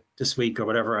area this week or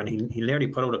whatever, and he nearly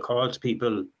put out a call to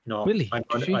people, Really?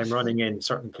 I'm running in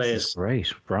certain place.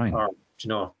 Great, Brian. Or,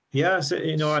 yes,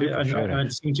 and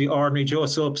it seems to be ordinary Joe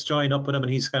Soaps joined up with him,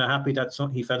 and he's kind of happy that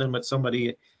he fell in with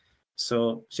somebody.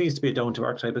 So seems to be a down to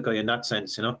earth type of guy in that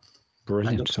sense,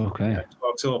 Brilliant. Okay.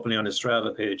 Talks openly on his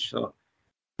Strava page. So.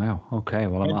 Wow. Okay.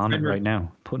 Well, I'm on it right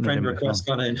now. Putting friend it in request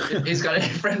gone in. He's got a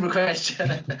friend request.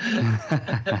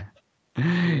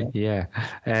 Yeah,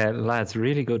 lads,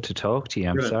 really good to talk to you.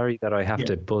 I'm Good. sorry that I have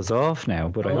to buzz off now,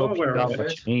 but I hope you got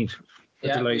what you need.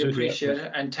 Yeah, we appreciate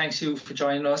it, and thanks you for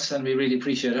joining us, and we really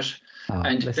appreciate it.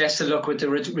 And listen, best of luck with the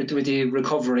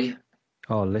recovery.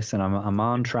 Oh, listen, I'm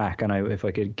on track, and if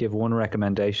I could give one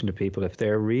recommendation to people, if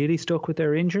they're really stuck with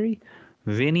their injury,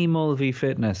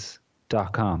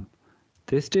 VinnyMulveyFitness.com.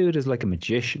 This dude is like a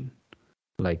magician.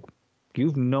 Like,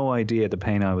 you've no idea the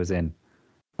pain I was in,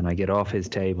 and I get off his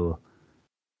table,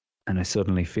 and I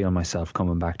suddenly feel myself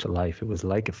coming back to life. It was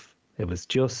like it was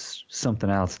just something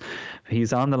else.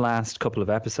 He's on the last couple of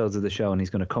episodes of the show, and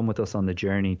he's going to come with us on the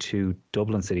journey to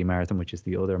Dublin City Marathon, which is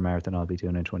the other marathon I'll be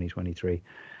doing in 2023.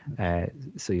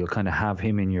 So you'll kind of have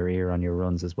him in your ear on your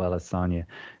runs as well as Sonia.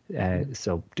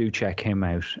 So do check him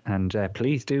out. And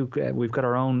please do, we've got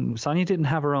our own, Sonia didn't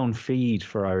have her own feed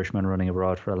for Irishman Running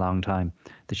Abroad for a long time,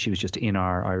 that she was just in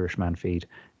our Irishman feed.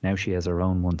 Now she has her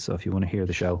own one. So if you want to hear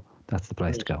the show, that's the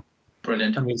place to go.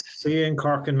 Brilliant. And we'll see you in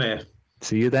Cork in May.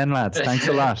 See you then, lads. Thanks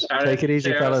a lot. Take it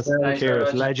easy, fellas.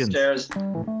 Cheers. Legends. Cheers.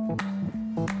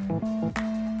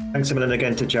 Thanks a million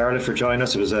again to Jarlath for joining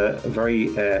us. It was a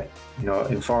very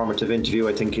informative interview.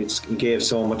 I think it gave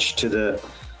so much to the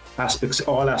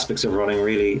all aspects of running,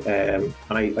 really. And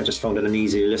I just found it an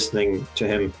easy listening to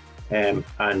him. And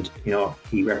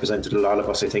he represented a lot of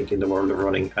us, I think, in the world of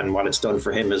running and what it's done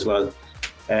for him as well.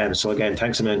 So again,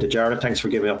 thanks a million to Jarlath. Thanks for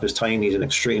giving up his time. He's an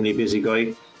extremely busy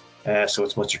guy. So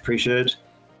it's much appreciated.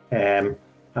 And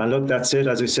look, that's it.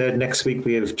 As we said, next week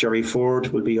we have Jerry Ford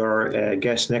will be our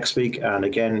guest next week, and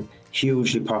again,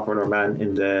 hugely popular man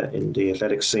in the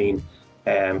athletic scene.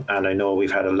 And I know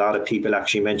we've had a lot of people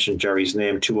actually mention Jerry's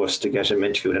name to us to get him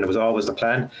interviewed, and it was always the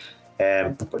plan.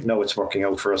 But no, it's working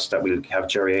out for us that we'll have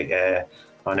Jerry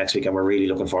on next week, and we're really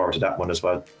looking forward to that one as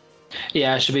well.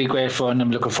 Yeah, it should be great fun.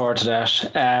 I'm looking forward to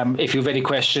that. If you have any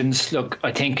questions, look,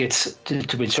 I think it's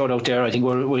to be showed out there. I think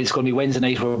it's going to be Wednesday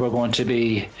night where we're going to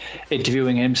be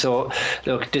interviewing him. So,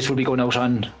 look, this will be going out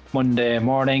on Monday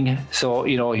morning. So,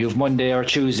 you have Monday or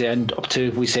Tuesday and up to,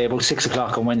 we say, about 6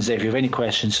 o'clock on Wednesday. If you have any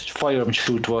questions, fire them and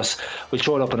shoot to us. We'll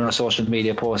throw it up on our social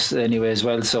media posts anyway as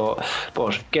well. So,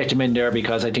 but get them in there,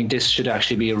 because I think this should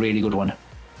actually be a really good one.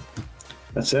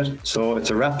 That's it. So it's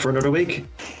a wrap for another week.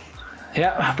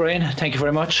 Yeah, Brian, thank you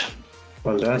very much.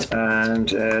 Well done. And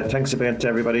thanks again to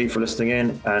everybody for listening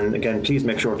in. And again, please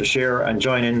make sure to share and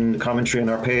join in the commentary on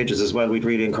our pages as well. We'd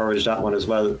really encourage that one as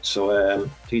well. So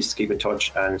please keep in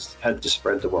touch and help to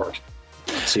spread the word.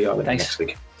 See you all next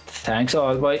week. Thanks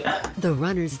all. Bye. The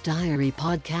Runner's Diary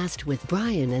podcast with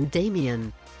Brian and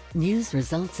Damien. News,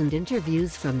 results and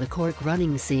interviews from the Cork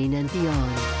running scene and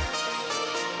beyond.